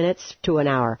 20 minutes to an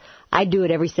hour. I do it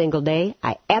every single day.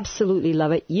 I absolutely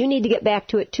love it. You need to get back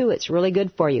to it, too. It's really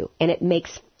good for you. And it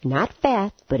makes not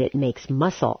fat, but it makes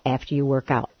muscle after you work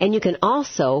out. And you can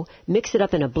also mix it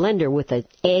up in a blender with an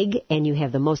egg, and you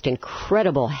have the most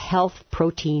incredible health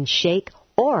protein shake.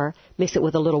 Or mix it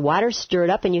with a little water, stir it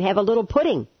up, and you have a little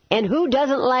pudding. And who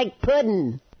doesn't like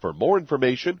pudding? For more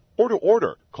information or to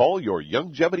order, call your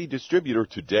Youngevity distributor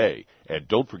today. And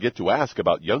don't forget to ask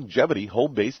about Youngevity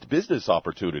home-based business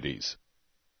opportunities.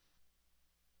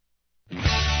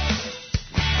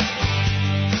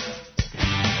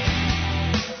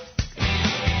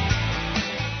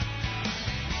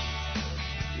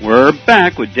 We're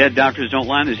back with Dead Doctors Don't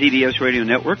Lie on the ZBS Radio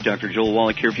Network. Dr. Joel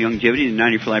Wallach here for Youngevity and the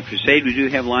 90 for Life Crusade. We do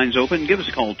have lines open. Give us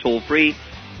a call toll-free,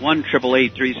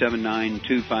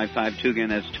 1-888-379-2552. Again,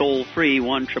 that's toll-free,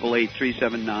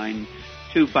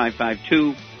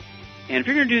 1-888-379-2552. And if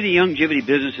you're going to do the Youngevity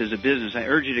business as a business, I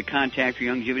urge you to contact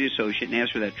your Youngevity associate and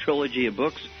ask for that trilogy of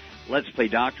books, Let's Play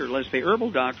Doctor, Let's Play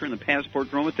Herbal Doctor, and the Passport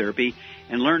Aromatherapy,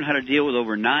 and learn how to deal with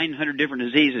over 900 different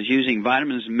diseases using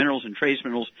vitamins, minerals, and trace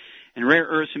minerals, and rare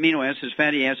earths, amino acids,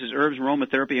 fatty acids, herbs,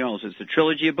 aromatherapy oils. It's the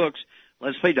trilogy of books,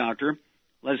 Let's Play Doctor,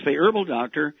 Let's Play Herbal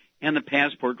Doctor, and the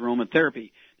Passport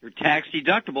Aromatherapy. They're tax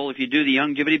deductible if you do the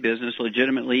Youngevity business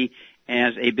legitimately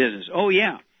as a business. Oh,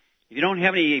 yeah. If you don't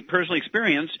have any personal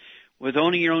experience with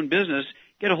owning your own business,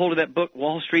 get a hold of that book,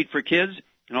 Wall Street for Kids.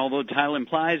 And although the title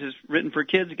implies it's written for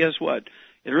kids, guess what?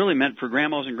 it really meant for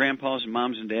grandmas and grandpas and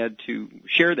moms and dad to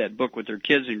share that book with their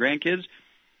kids and grandkids.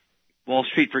 Wall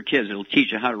Street for Kids. It'll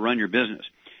teach you how to run your business.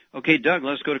 Okay, Doug,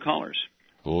 let's go to callers.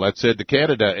 Let's head to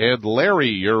Canada. And Larry,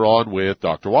 you're on with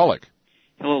Dr. Wallach.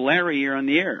 Hello, Larry. You're on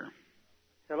the air.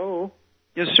 Hello.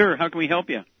 Yes, sir. How can we help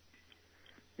you?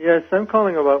 Yes, I'm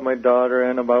calling about my daughter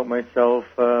and about myself.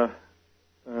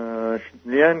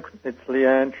 Leanne, it's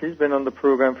Leanne. She's been on the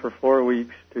program for 4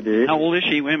 weeks today. How old is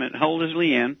she? Wait a minute. How old is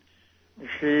Leanne?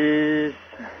 She's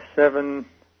 7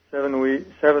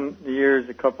 years,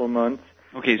 a couple of months.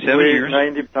 Okay, 7 years.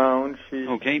 90 pounds. She's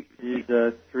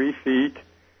 3 feet.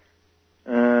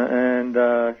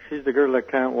 And she's the girl that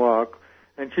can't walk.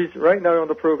 And she's right now on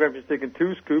the program. She's taking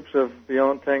 2 scoops of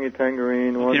Beyond Tangy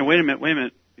Tangerine. Okay, wait a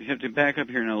minute. You have to back up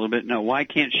here now a little bit. Now, why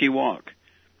can't she walk?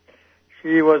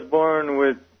 She was born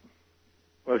with,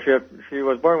 she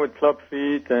was born with club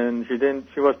feet, and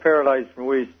she was paralyzed from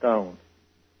waist down.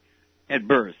 At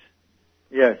birth?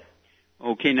 Yes.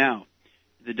 Okay, now,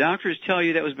 the doctors tell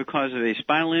you that was because of a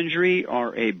spinal injury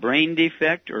or a brain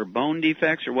defect or bone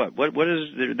defects or what? What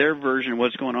is their version of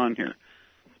what's going on here?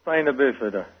 Spina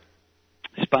bifida.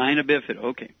 Spina bifida,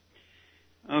 okay.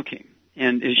 Okay.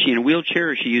 And is she in a wheelchair,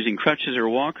 or is she using crutches or a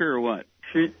walker, or what?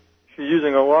 She's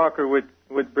using a walker with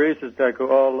braces that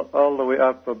go all the way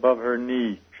up above her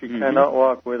knee. She cannot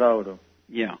walk without them.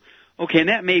 Yeah. Okay, and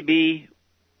that may be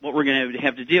what we're going to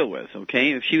have to deal with,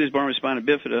 okay? If she was born with spina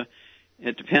bifida,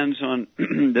 it depends on,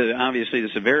 obviously, the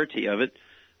severity of it.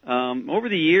 Over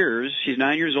the years, she's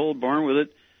 9 years old, born with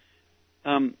it.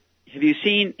 Have you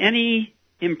seen any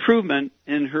improvement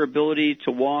in her ability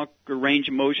to walk or range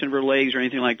of motion of her legs or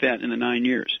anything like that in the 9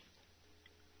 years?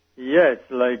 Yes,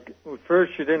 like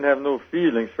first she didn't have no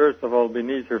feelings. First of all,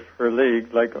 beneath her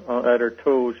legs, like at her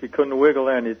toes, she couldn't wiggle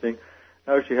anything.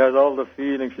 Now she has all the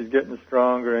feelings. She's getting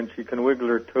stronger, and she can wiggle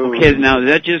her toes. Okay, now is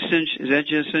that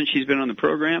just since she's been on the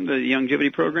program, the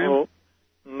Youngevity program?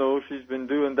 No, she's been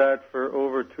doing that for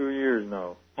over 2 years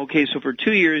now. Okay, so for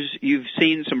 2 years you've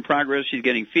seen some progress. She's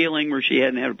getting feeling where she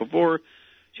hadn't had it before.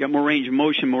 She got more range of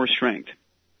motion, more strength.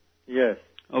 Yes.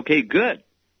 Okay, good.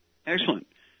 Excellent.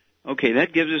 Okay,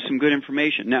 that gives us some good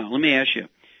information. Now, let me ask you,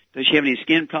 does she have any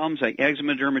skin problems like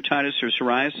eczema, dermatitis, or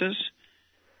psoriasis?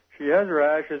 She has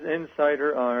rashes inside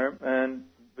her arm and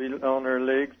on her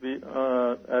legs,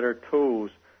 at her toes.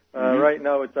 Right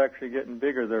now it's actually getting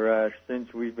bigger, the rash,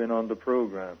 since we've been on the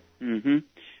program. Mm-hmm.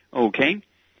 Okay.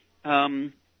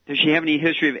 Does she have any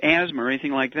history of asthma or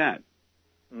anything like that?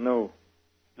 No.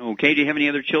 Okay. Do you have any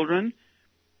other children?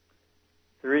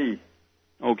 3.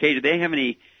 Okay. Do they have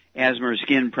any asthma or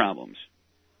skin problems?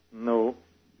 No.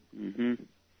 Mm-hmm.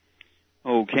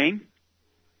 Okay.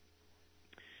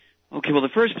 Okay, well, the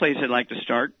first place I'd like to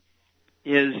start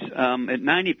is at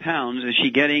 90 pounds, is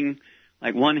she getting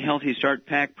like one Healthy Start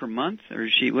pack per month, or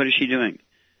what is she doing?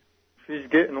 She's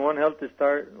getting one Healthy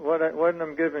Start. What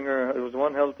I'm giving her is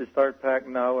one Healthy Start pack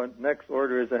now, and next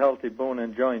order is a Healthy Bone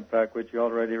and Joint pack, which you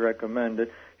already recommended.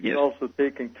 She's also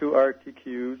taking 2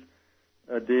 RTQs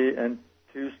a day and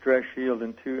 2 Stress Shield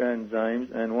and 2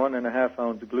 enzymes and 1.5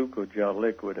 ounce glucogel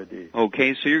liquid a day.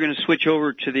 Okay, so you're going to switch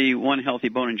over to the one Healthy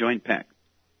Bone and Joint pack.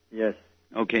 Yes.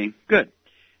 Okay, good.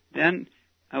 Then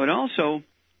I would also,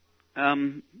 that's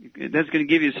going to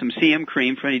give you some CM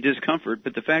cream for any discomfort,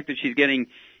 but the fact that she's getting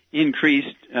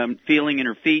increased feeling in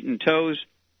her feet and toes,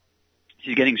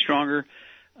 she's getting stronger,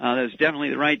 that's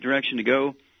definitely the right direction to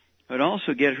go. I would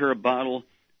also get her a bottle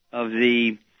of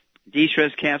the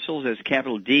D-Stress capsules, that's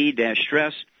capital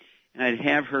D-Stress, and I'd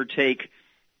have her take,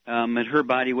 at her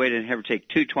body weight, I'd have her take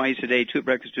 2 twice a day, 2 at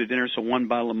breakfast, 2 at dinner, so 1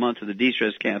 bottle a month of the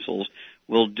D-Stress capsules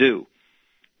will do.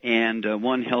 And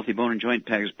 1 Healthy Bone and Joint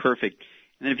pack is perfect.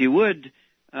 And then if you would,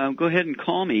 go ahead and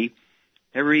call me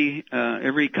every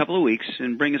couple of weeks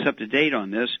and bring us up to date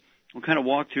on this. We'll kind of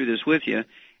walk through this with you,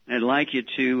 and I'd like you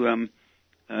to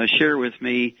share with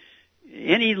me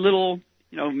any little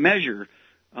measure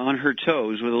on her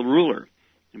toes with a ruler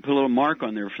and put a little mark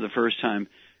on there for the first time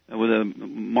with a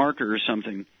marker or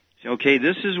something. Say, okay,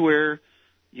 this is where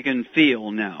you can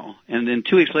feel now. And then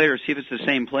 2 weeks later, see if it's the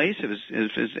same place,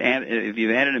 if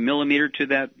you've added a millimeter to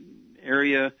that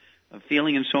area of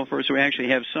feeling and so forth. So we actually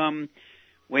have some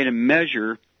way to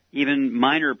measure even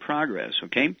minor progress,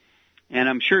 okay? And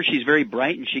I'm sure she's very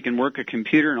bright and she can work a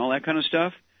computer and all that kind of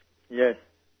stuff. Yes.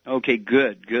 Okay,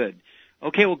 good.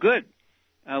 Okay, well, good.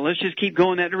 Let's just keep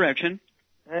going that direction.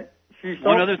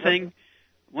 One other thing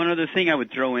I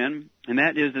would throw in, and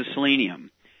that is the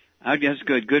selenium. I would guess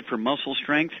good for muscle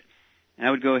strength. I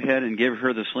would go ahead and give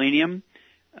her the selenium,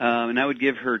 and I would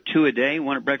give her 2 a day,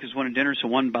 1 at breakfast, 1 at dinner, so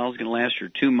 1 bottle is going to last her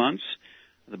 2 months,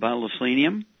 the bottle of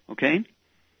selenium, okay?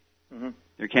 Mm-hmm.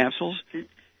 They're capsules,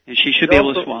 and she should be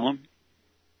able to swallow them.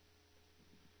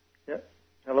 Yeah.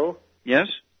 Hello? Yes?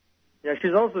 Yeah,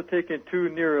 she's also taking 2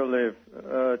 Neuroliv,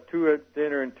 2 at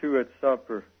dinner and 2 at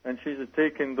supper. And she's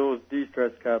taking those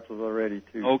de-stress capsules already,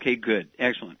 too. Okay, good.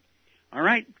 Excellent. All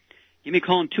right. Give me a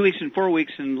call in 2 weeks and 4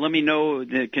 weeks, and let me know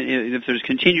if there's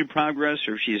continued progress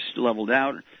or if she's leveled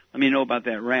out. Let me know about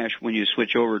that rash when you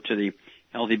switch over to the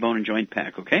Healthy Bone and Joint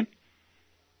Pack, okay?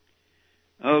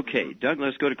 Okay, Doug,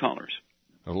 let's go to callers.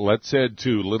 Let's head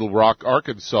to Little Rock,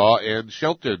 Arkansas, and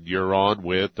Shelton, you're on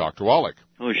with Dr. Wallach.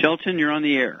 Hello, Shelton, you're on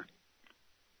the air.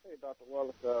 Hey, Dr.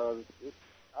 Wallach,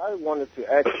 I wanted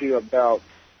to ask you about,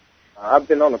 I've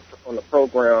been on the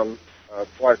program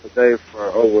twice a day for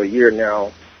over a year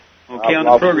now. Okay, on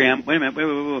the program. Wait a minute. Wait.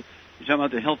 You're talking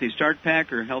about the Healthy Start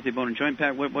Pack or Healthy Bone and Joint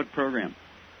Pack? What program?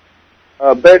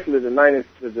 Basically,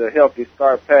 the Healthy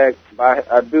Start Pack.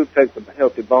 I do take the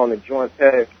Healthy Bone and Joint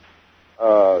Pack.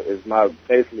 Is my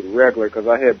basically regular because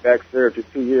I had back surgery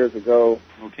 2 years ago.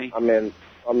 Okay. I'm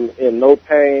in no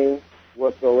pain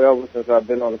whatsoever since I've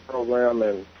been on the program,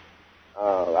 and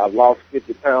I've lost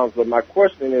 50 pounds. But my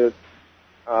question is,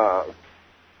 I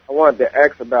wanted to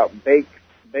ask about baked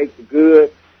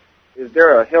goods. Is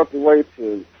there a healthy way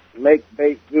to make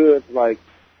baked goods like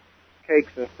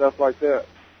cakes and stuff like that?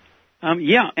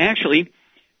 Yeah, actually,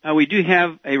 we do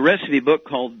have a recipe book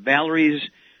called Valerie's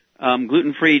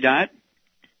Gluten-Free Diet,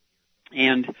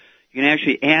 and you can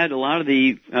actually add a lot of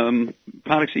the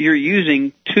products that you're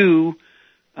using to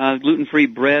gluten-free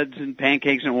breads and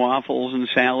pancakes and waffles and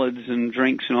salads and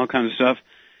drinks and all kinds of stuff.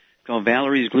 It's called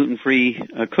Valerie's Gluten-Free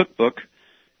Cookbook,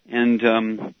 and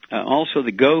also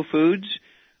the Go Foods.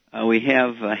 We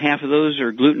have half of those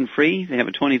are gluten-free. They have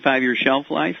a 25-year shelf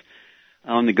life.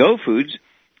 On the Go Foods,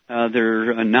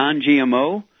 they're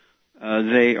non-GMO.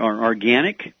 They are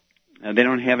organic. They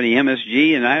don't have any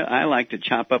MSG, and I like to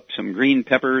chop up some green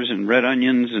peppers and red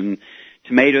onions and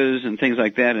tomatoes and things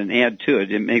like that and add to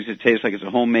it. It makes it taste like it's a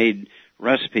homemade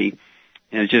recipe,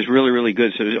 and it's just really, really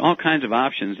good. So there's all kinds of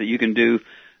options that you can do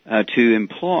to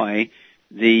employ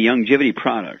the Youngevity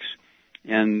products.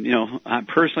 And, you know,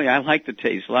 personally, I like the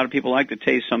taste. A lot of people like the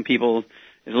taste. Some people,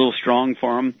 it's a little strong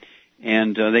for them,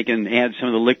 and they can add some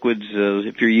of the liquids.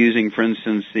 If you're using, for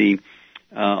instance, the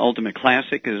Ultimate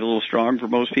Classic is a little strong for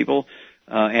most people.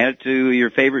 Add it to your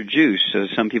favorite juice.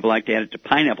 Some people like to add it to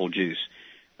pineapple juice.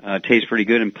 Tastes pretty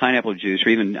good in pineapple juice, or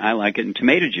even I like it in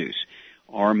tomato juice.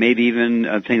 Or maybe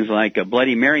even things like a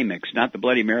Bloody Mary mix. Not the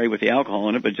Bloody Mary with the alcohol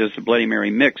in it, but just the Bloody Mary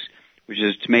mix, which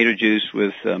is tomato juice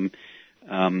with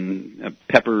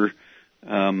pepper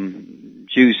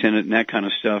juice in it and that kind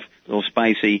of stuff, a little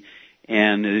spicy.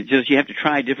 And it just you have to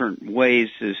try different ways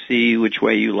to see which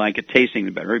way you like it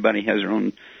tasting better. Everybody has their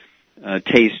own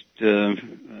taste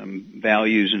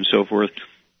values and so forth.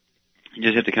 You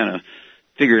just have to kind of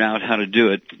figure out how to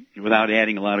do it without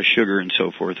adding a lot of sugar and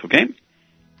so forth, okay?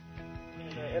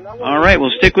 All right,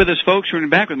 well, stick with us, folks. We're going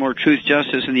to be back with more Truth,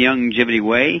 Justice, and the Youngevity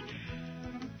Way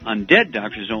on Dead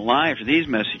Doctors Don't Lie after these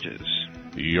messages.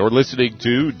 You're listening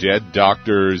to Dead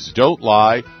Doctors Don't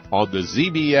Lie on the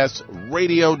ZBS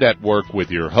Radio Network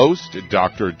with your host,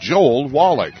 Dr. Joel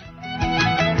Wallach.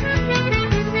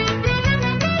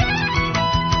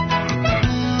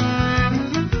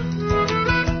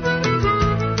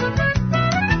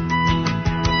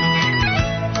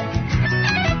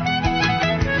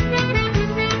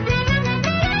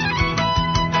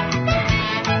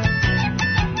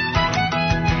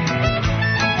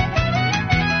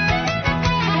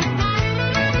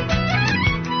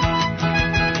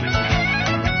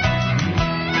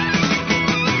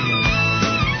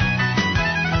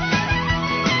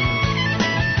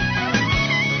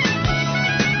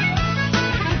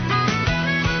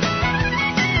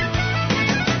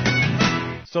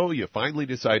 So you finally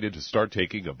decided to start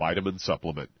taking a vitamin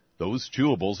supplement. Those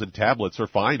chewables and tablets are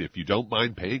fine if you don't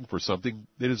mind paying for something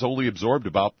that is only absorbed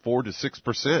about 4 to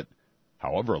 6%.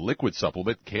 However, a liquid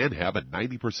supplement can have a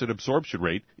 90% absorption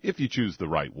rate if you choose the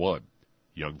right one.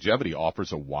 Youngevity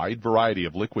offers a wide variety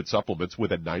of liquid supplements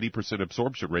with a 90%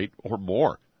 absorption rate or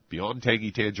more. Beyond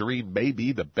Tangy Tangerine may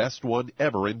be the best one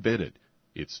ever invented.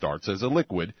 It starts as a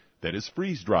liquid that is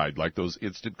freeze-dried like those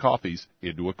instant coffees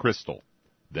into a crystal.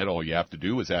 Then all you have to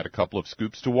do is add a couple of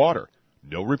scoops to water.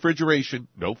 No refrigeration,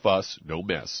 no fuss, no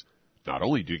mess. Not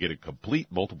only do you get a complete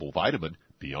multiple vitamin,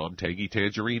 Beyond Tangy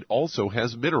Tangerine also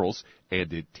has minerals,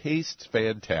 and it tastes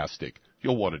fantastic.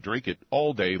 You'll want to drink it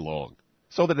all day long.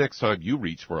 So the next time you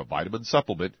reach for a vitamin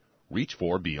supplement, reach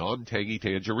for Beyond Tangy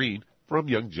Tangerine from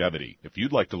Youngevity. If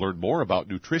you'd like to learn more about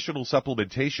nutritional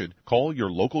supplementation, call your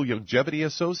local Youngevity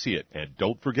associate, and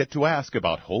don't forget to ask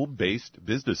about home-based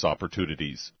business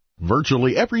opportunities.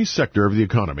 Virtually every sector of the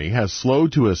economy has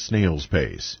slowed to a snail's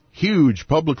pace. Huge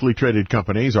publicly traded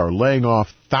companies are laying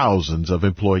off thousands of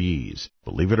employees.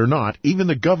 Believe it or not, even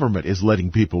the government is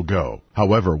letting people go.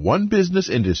 However, one business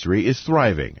industry is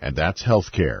thriving, and that's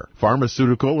healthcare.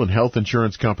 Pharmaceutical and health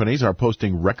insurance companies are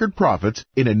posting record profits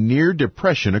in a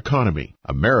near-depression economy.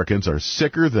 Americans are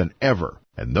sicker than ever,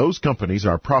 and those companies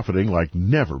are profiting like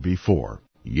never before.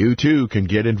 You, too, can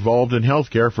get involved in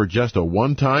healthcare for just a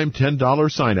one-time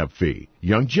 $10 sign-up fee.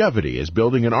 Youngevity is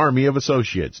building an army of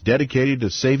associates dedicated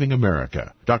to saving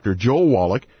America. Dr. Joel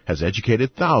Wallach has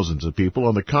educated thousands of people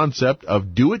on the concept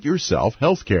of do-it-yourself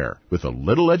healthcare. With a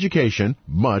little education,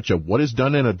 much of what is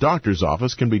done in a doctor's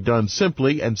office can be done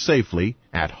simply and safely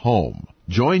at home.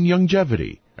 Join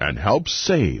Youngevity and help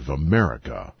save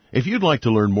America. If you'd like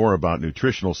to learn more about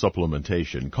nutritional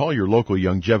supplementation, call your local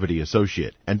Youngevity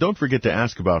associate, and don't forget to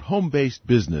ask about home-based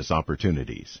business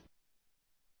opportunities.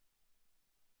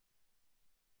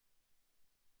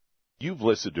 You've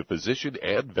listened to physician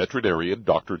and veterinarian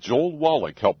Dr. Joel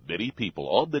Wallach help many people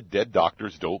on the Dead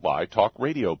Doctors Don't Lie talk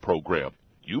radio program.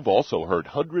 You've also heard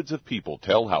hundreds of people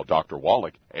tell how Dr.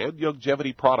 Wallach and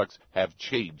Youngevity products have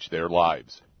changed their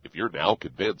lives. If you're now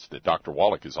convinced that Dr.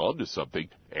 Wallach is onto something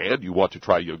and you want to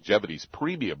try Youngevity's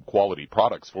premium quality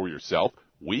products for yourself,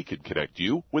 we can connect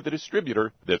you with a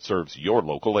distributor that serves your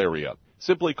local area.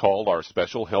 Simply call our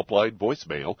special helpline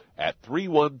voicemail at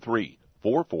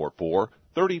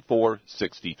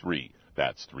 313-444-3463.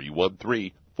 That's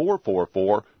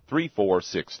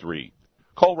 313-444-3463.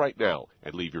 Call right now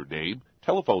and leave your name,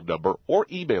 telephone number, or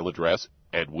email address,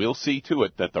 and we'll see to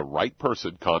it that the right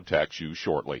person contacts you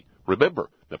shortly. Remember,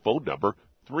 the phone number,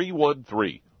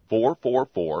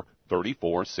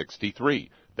 313-444-3463.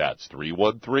 That's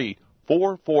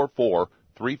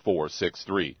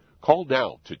 313-444-3463. Call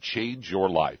now to change your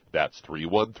life. That's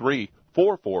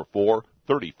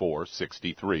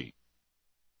 313-444-3463.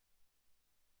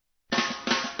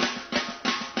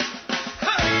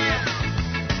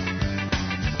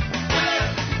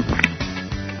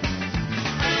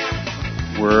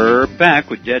 We're back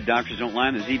with Dead Doctors Don't Lie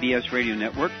on the ZBS Radio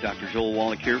Network. Dr. Joel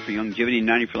Wallach here for Youngevity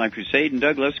 90 for Life Crusade. And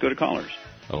Doug, let's go to callers.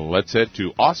 Let's head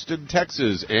to Austin,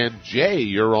 Texas. And Jay,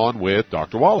 you're on with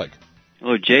Dr. Wallach.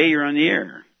 Hello, Jay. You're on the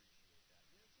air.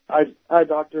 Hi,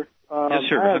 doctor. Yes,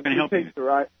 sir. How can I help you?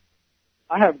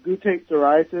 I have guttate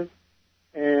psoriasis,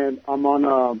 and I'm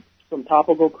on some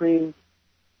topical creams.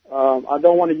 I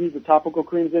don't want to use the topical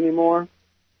creams anymore,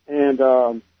 and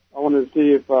I wanted to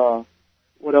see if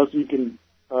what else you can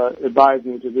advise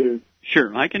me to do.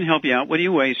 Sure, I can help you out. What do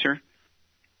you weigh, sir?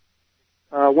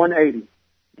 180.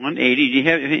 180. Do you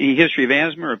have any history of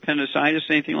asthma or appendicitis,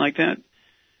 anything like that?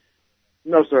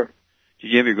 No, sir.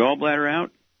 Did you have your gallbladder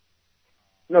out?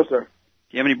 No, sir. Do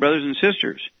you have any brothers and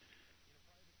sisters?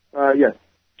 Yes.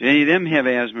 Do any of them have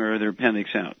asthma or their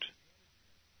appendix out?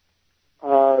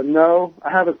 No.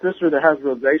 I have a sister that has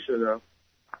rosacea, though.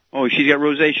 Oh, she's got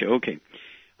rosacea. Okay.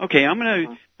 Okay, I'm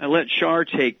going to let Shar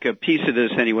take a piece of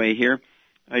this anyway here.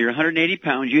 You're 180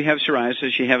 pounds. You have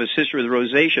psoriasis. You have a sister with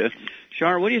rosacea.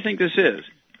 Shar, what do you think this is?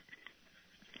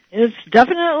 It's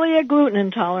definitely a gluten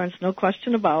intolerance, no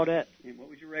question about it. And what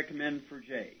would you recommend for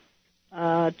Jay?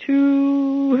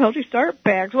 2 Healthy Start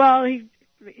Packs. Well, he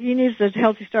needs the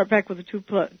Healthy Start Pack with a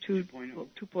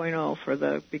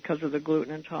 2.0 because of the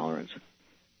gluten intolerance.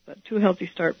 But 2 Healthy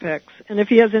Start Packs. And if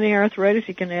he has any arthritis,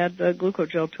 he can add the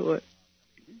glucogel to it.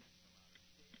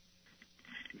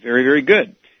 Very, very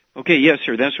good. Okay, yes,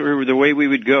 sir. That's where the way we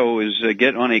would go is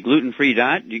get on a gluten-free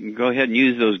diet. You can go ahead and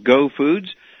use those Go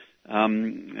foods.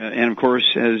 And, of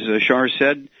course, as Shar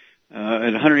said,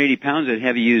 at 180 pounds, I'd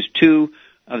have you use 2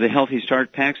 of the Healthy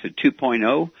Start Packs at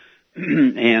 2.0.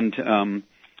 And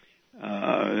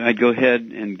I'd go ahead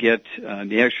and get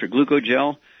the extra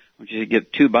glucogel. I want you to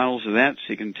get 2 bottles of that so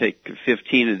you can take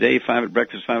 15 a day, 5 at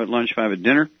breakfast, 5 at lunch, 5 at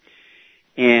dinner.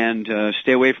 And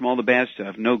stay away from all the bad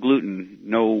stuff. No gluten,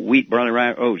 no wheat, barley,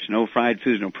 rye, oats, no fried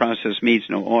foods, no processed meats,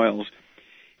 no oils.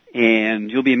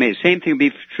 And you'll be amazed. Same thing will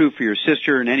be true for your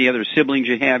sister and any other siblings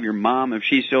you have. Your mom, if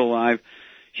she's still alive,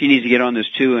 she needs to get on this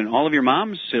too. And all of your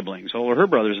mom's siblings, all of her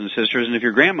brothers and sisters. And if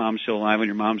your grandmom's still alive on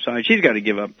your mom's side, she's got to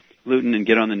give up gluten and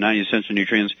get on the 90 essential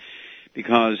nutrients,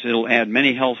 because it'll add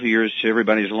many healthy years to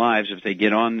everybody's lives if they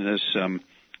get on this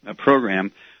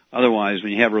program. Otherwise,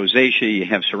 when you have rosacea, you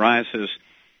have psoriasis,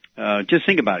 just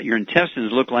think about it. Your intestines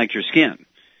look like your skin.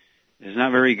 It's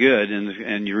not very good,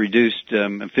 and you reduced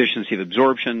efficiency of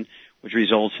absorption, which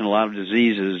results in a lot of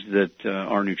diseases that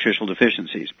are nutritional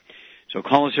deficiencies. So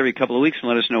call us every couple of weeks and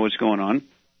let us know what's going on.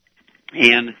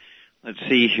 And let's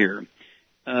see here.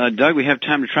 Doug, we have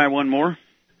time to try one more?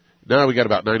 No, we got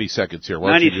about 90 seconds here.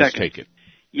 Why don't you just take it?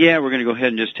 Yeah, we're going to go ahead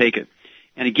and just take it.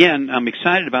 And again, I'm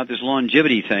excited about this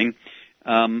longevity thing.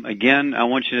 Again, I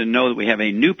want you to know that we have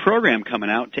a new program coming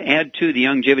out to add to the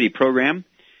longevity program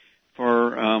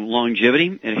for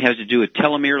longevity. It has to do with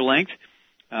telomere length.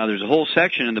 There's a whole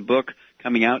section in the book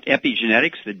coming out,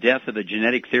 Epigenetics, the death of the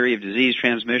genetic theory of disease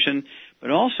transmission,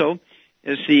 but also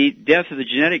it's the death of the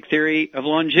genetic theory of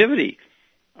longevity.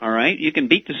 All right? You can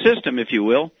beat the system, if you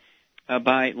will,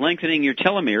 by lengthening your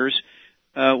telomeres,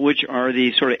 which are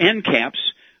the sort of end caps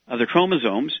of the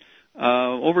chromosomes.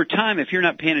 Over time, if you're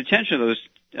not paying attention to those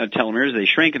telomeres, they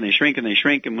shrink and they shrink and they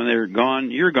shrink, and when they're gone,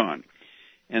 you're gone.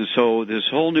 And so this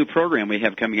whole new program we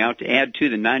have coming out to add to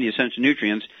the 90 essential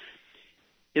nutrients,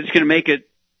 it's going to make it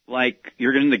like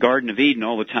you're in the Garden of Eden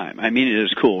all the time. I mean, it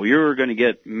is cool. You're going to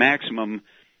get maximum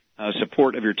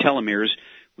support of your telomeres.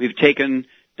 We've taken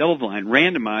double-blind,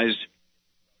 randomized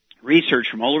research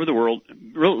from all over the world,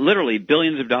 literally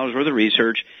billions of dollars worth of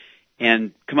research,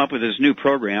 and come up with this new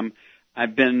program.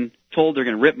 I've been told they're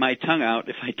going to rip my tongue out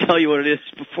if I tell you what it is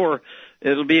before.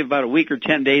 It'll be about a week or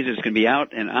 10 days it's going to be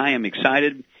out, and I am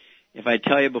excited. If I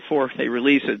tell you before they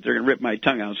release it, they're going to rip my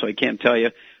tongue out, so I can't tell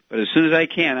you. But as soon as I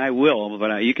can, I will.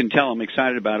 But you can tell I'm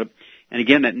excited about it. And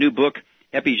again, that new book,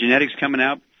 Epigenetics, coming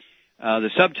out. The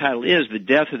subtitle is The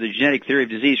Death of the Genetic Theory of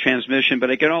Disease Transmission,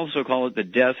 but I could also call it The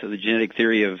Death of the Genetic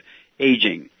Theory of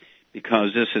Aging,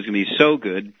 because this is going to be so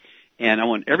good. And I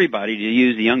want everybody to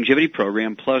use the longevity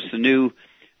program plus the new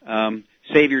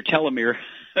Save Your Telomere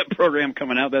program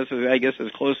coming out. That's, I guess, as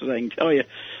close as I can tell you.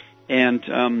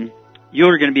 And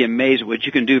you're going to be amazed at what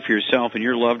you can do for yourself and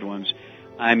your loved ones.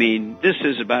 I mean, this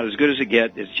is about as good as it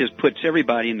gets. It just puts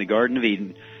everybody in the Garden of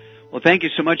Eden. Well, thank you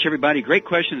so much, everybody. Great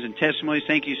questions and testimonies.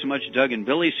 Thank you so much, Doug and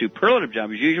Billy. Superlative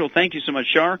job, as usual. Thank you so much,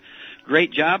 Shar.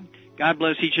 Great job. God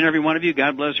bless each and every one of you.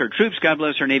 God bless our troops. God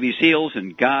bless our Navy SEALs.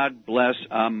 And God bless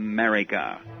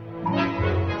America.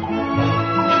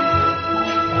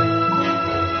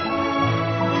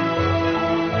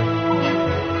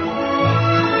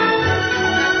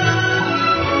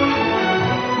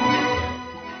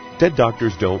 Dead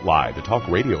Doctors Don't Lie, the talk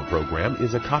radio program,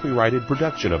 is a copyrighted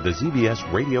production of the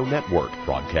ZBS Radio Network.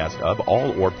 Broadcast of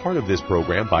all or part of this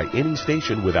program by any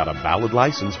station without a valid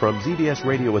license from ZBS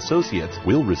Radio Associates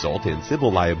will result in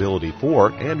civil liability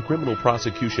for and criminal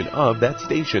prosecution of that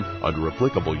station under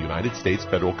applicable United States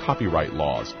federal copyright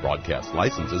laws. Broadcast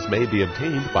licenses may be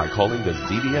obtained by calling the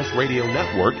ZBS Radio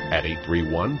Network at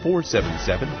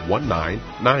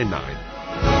 831-477-1999.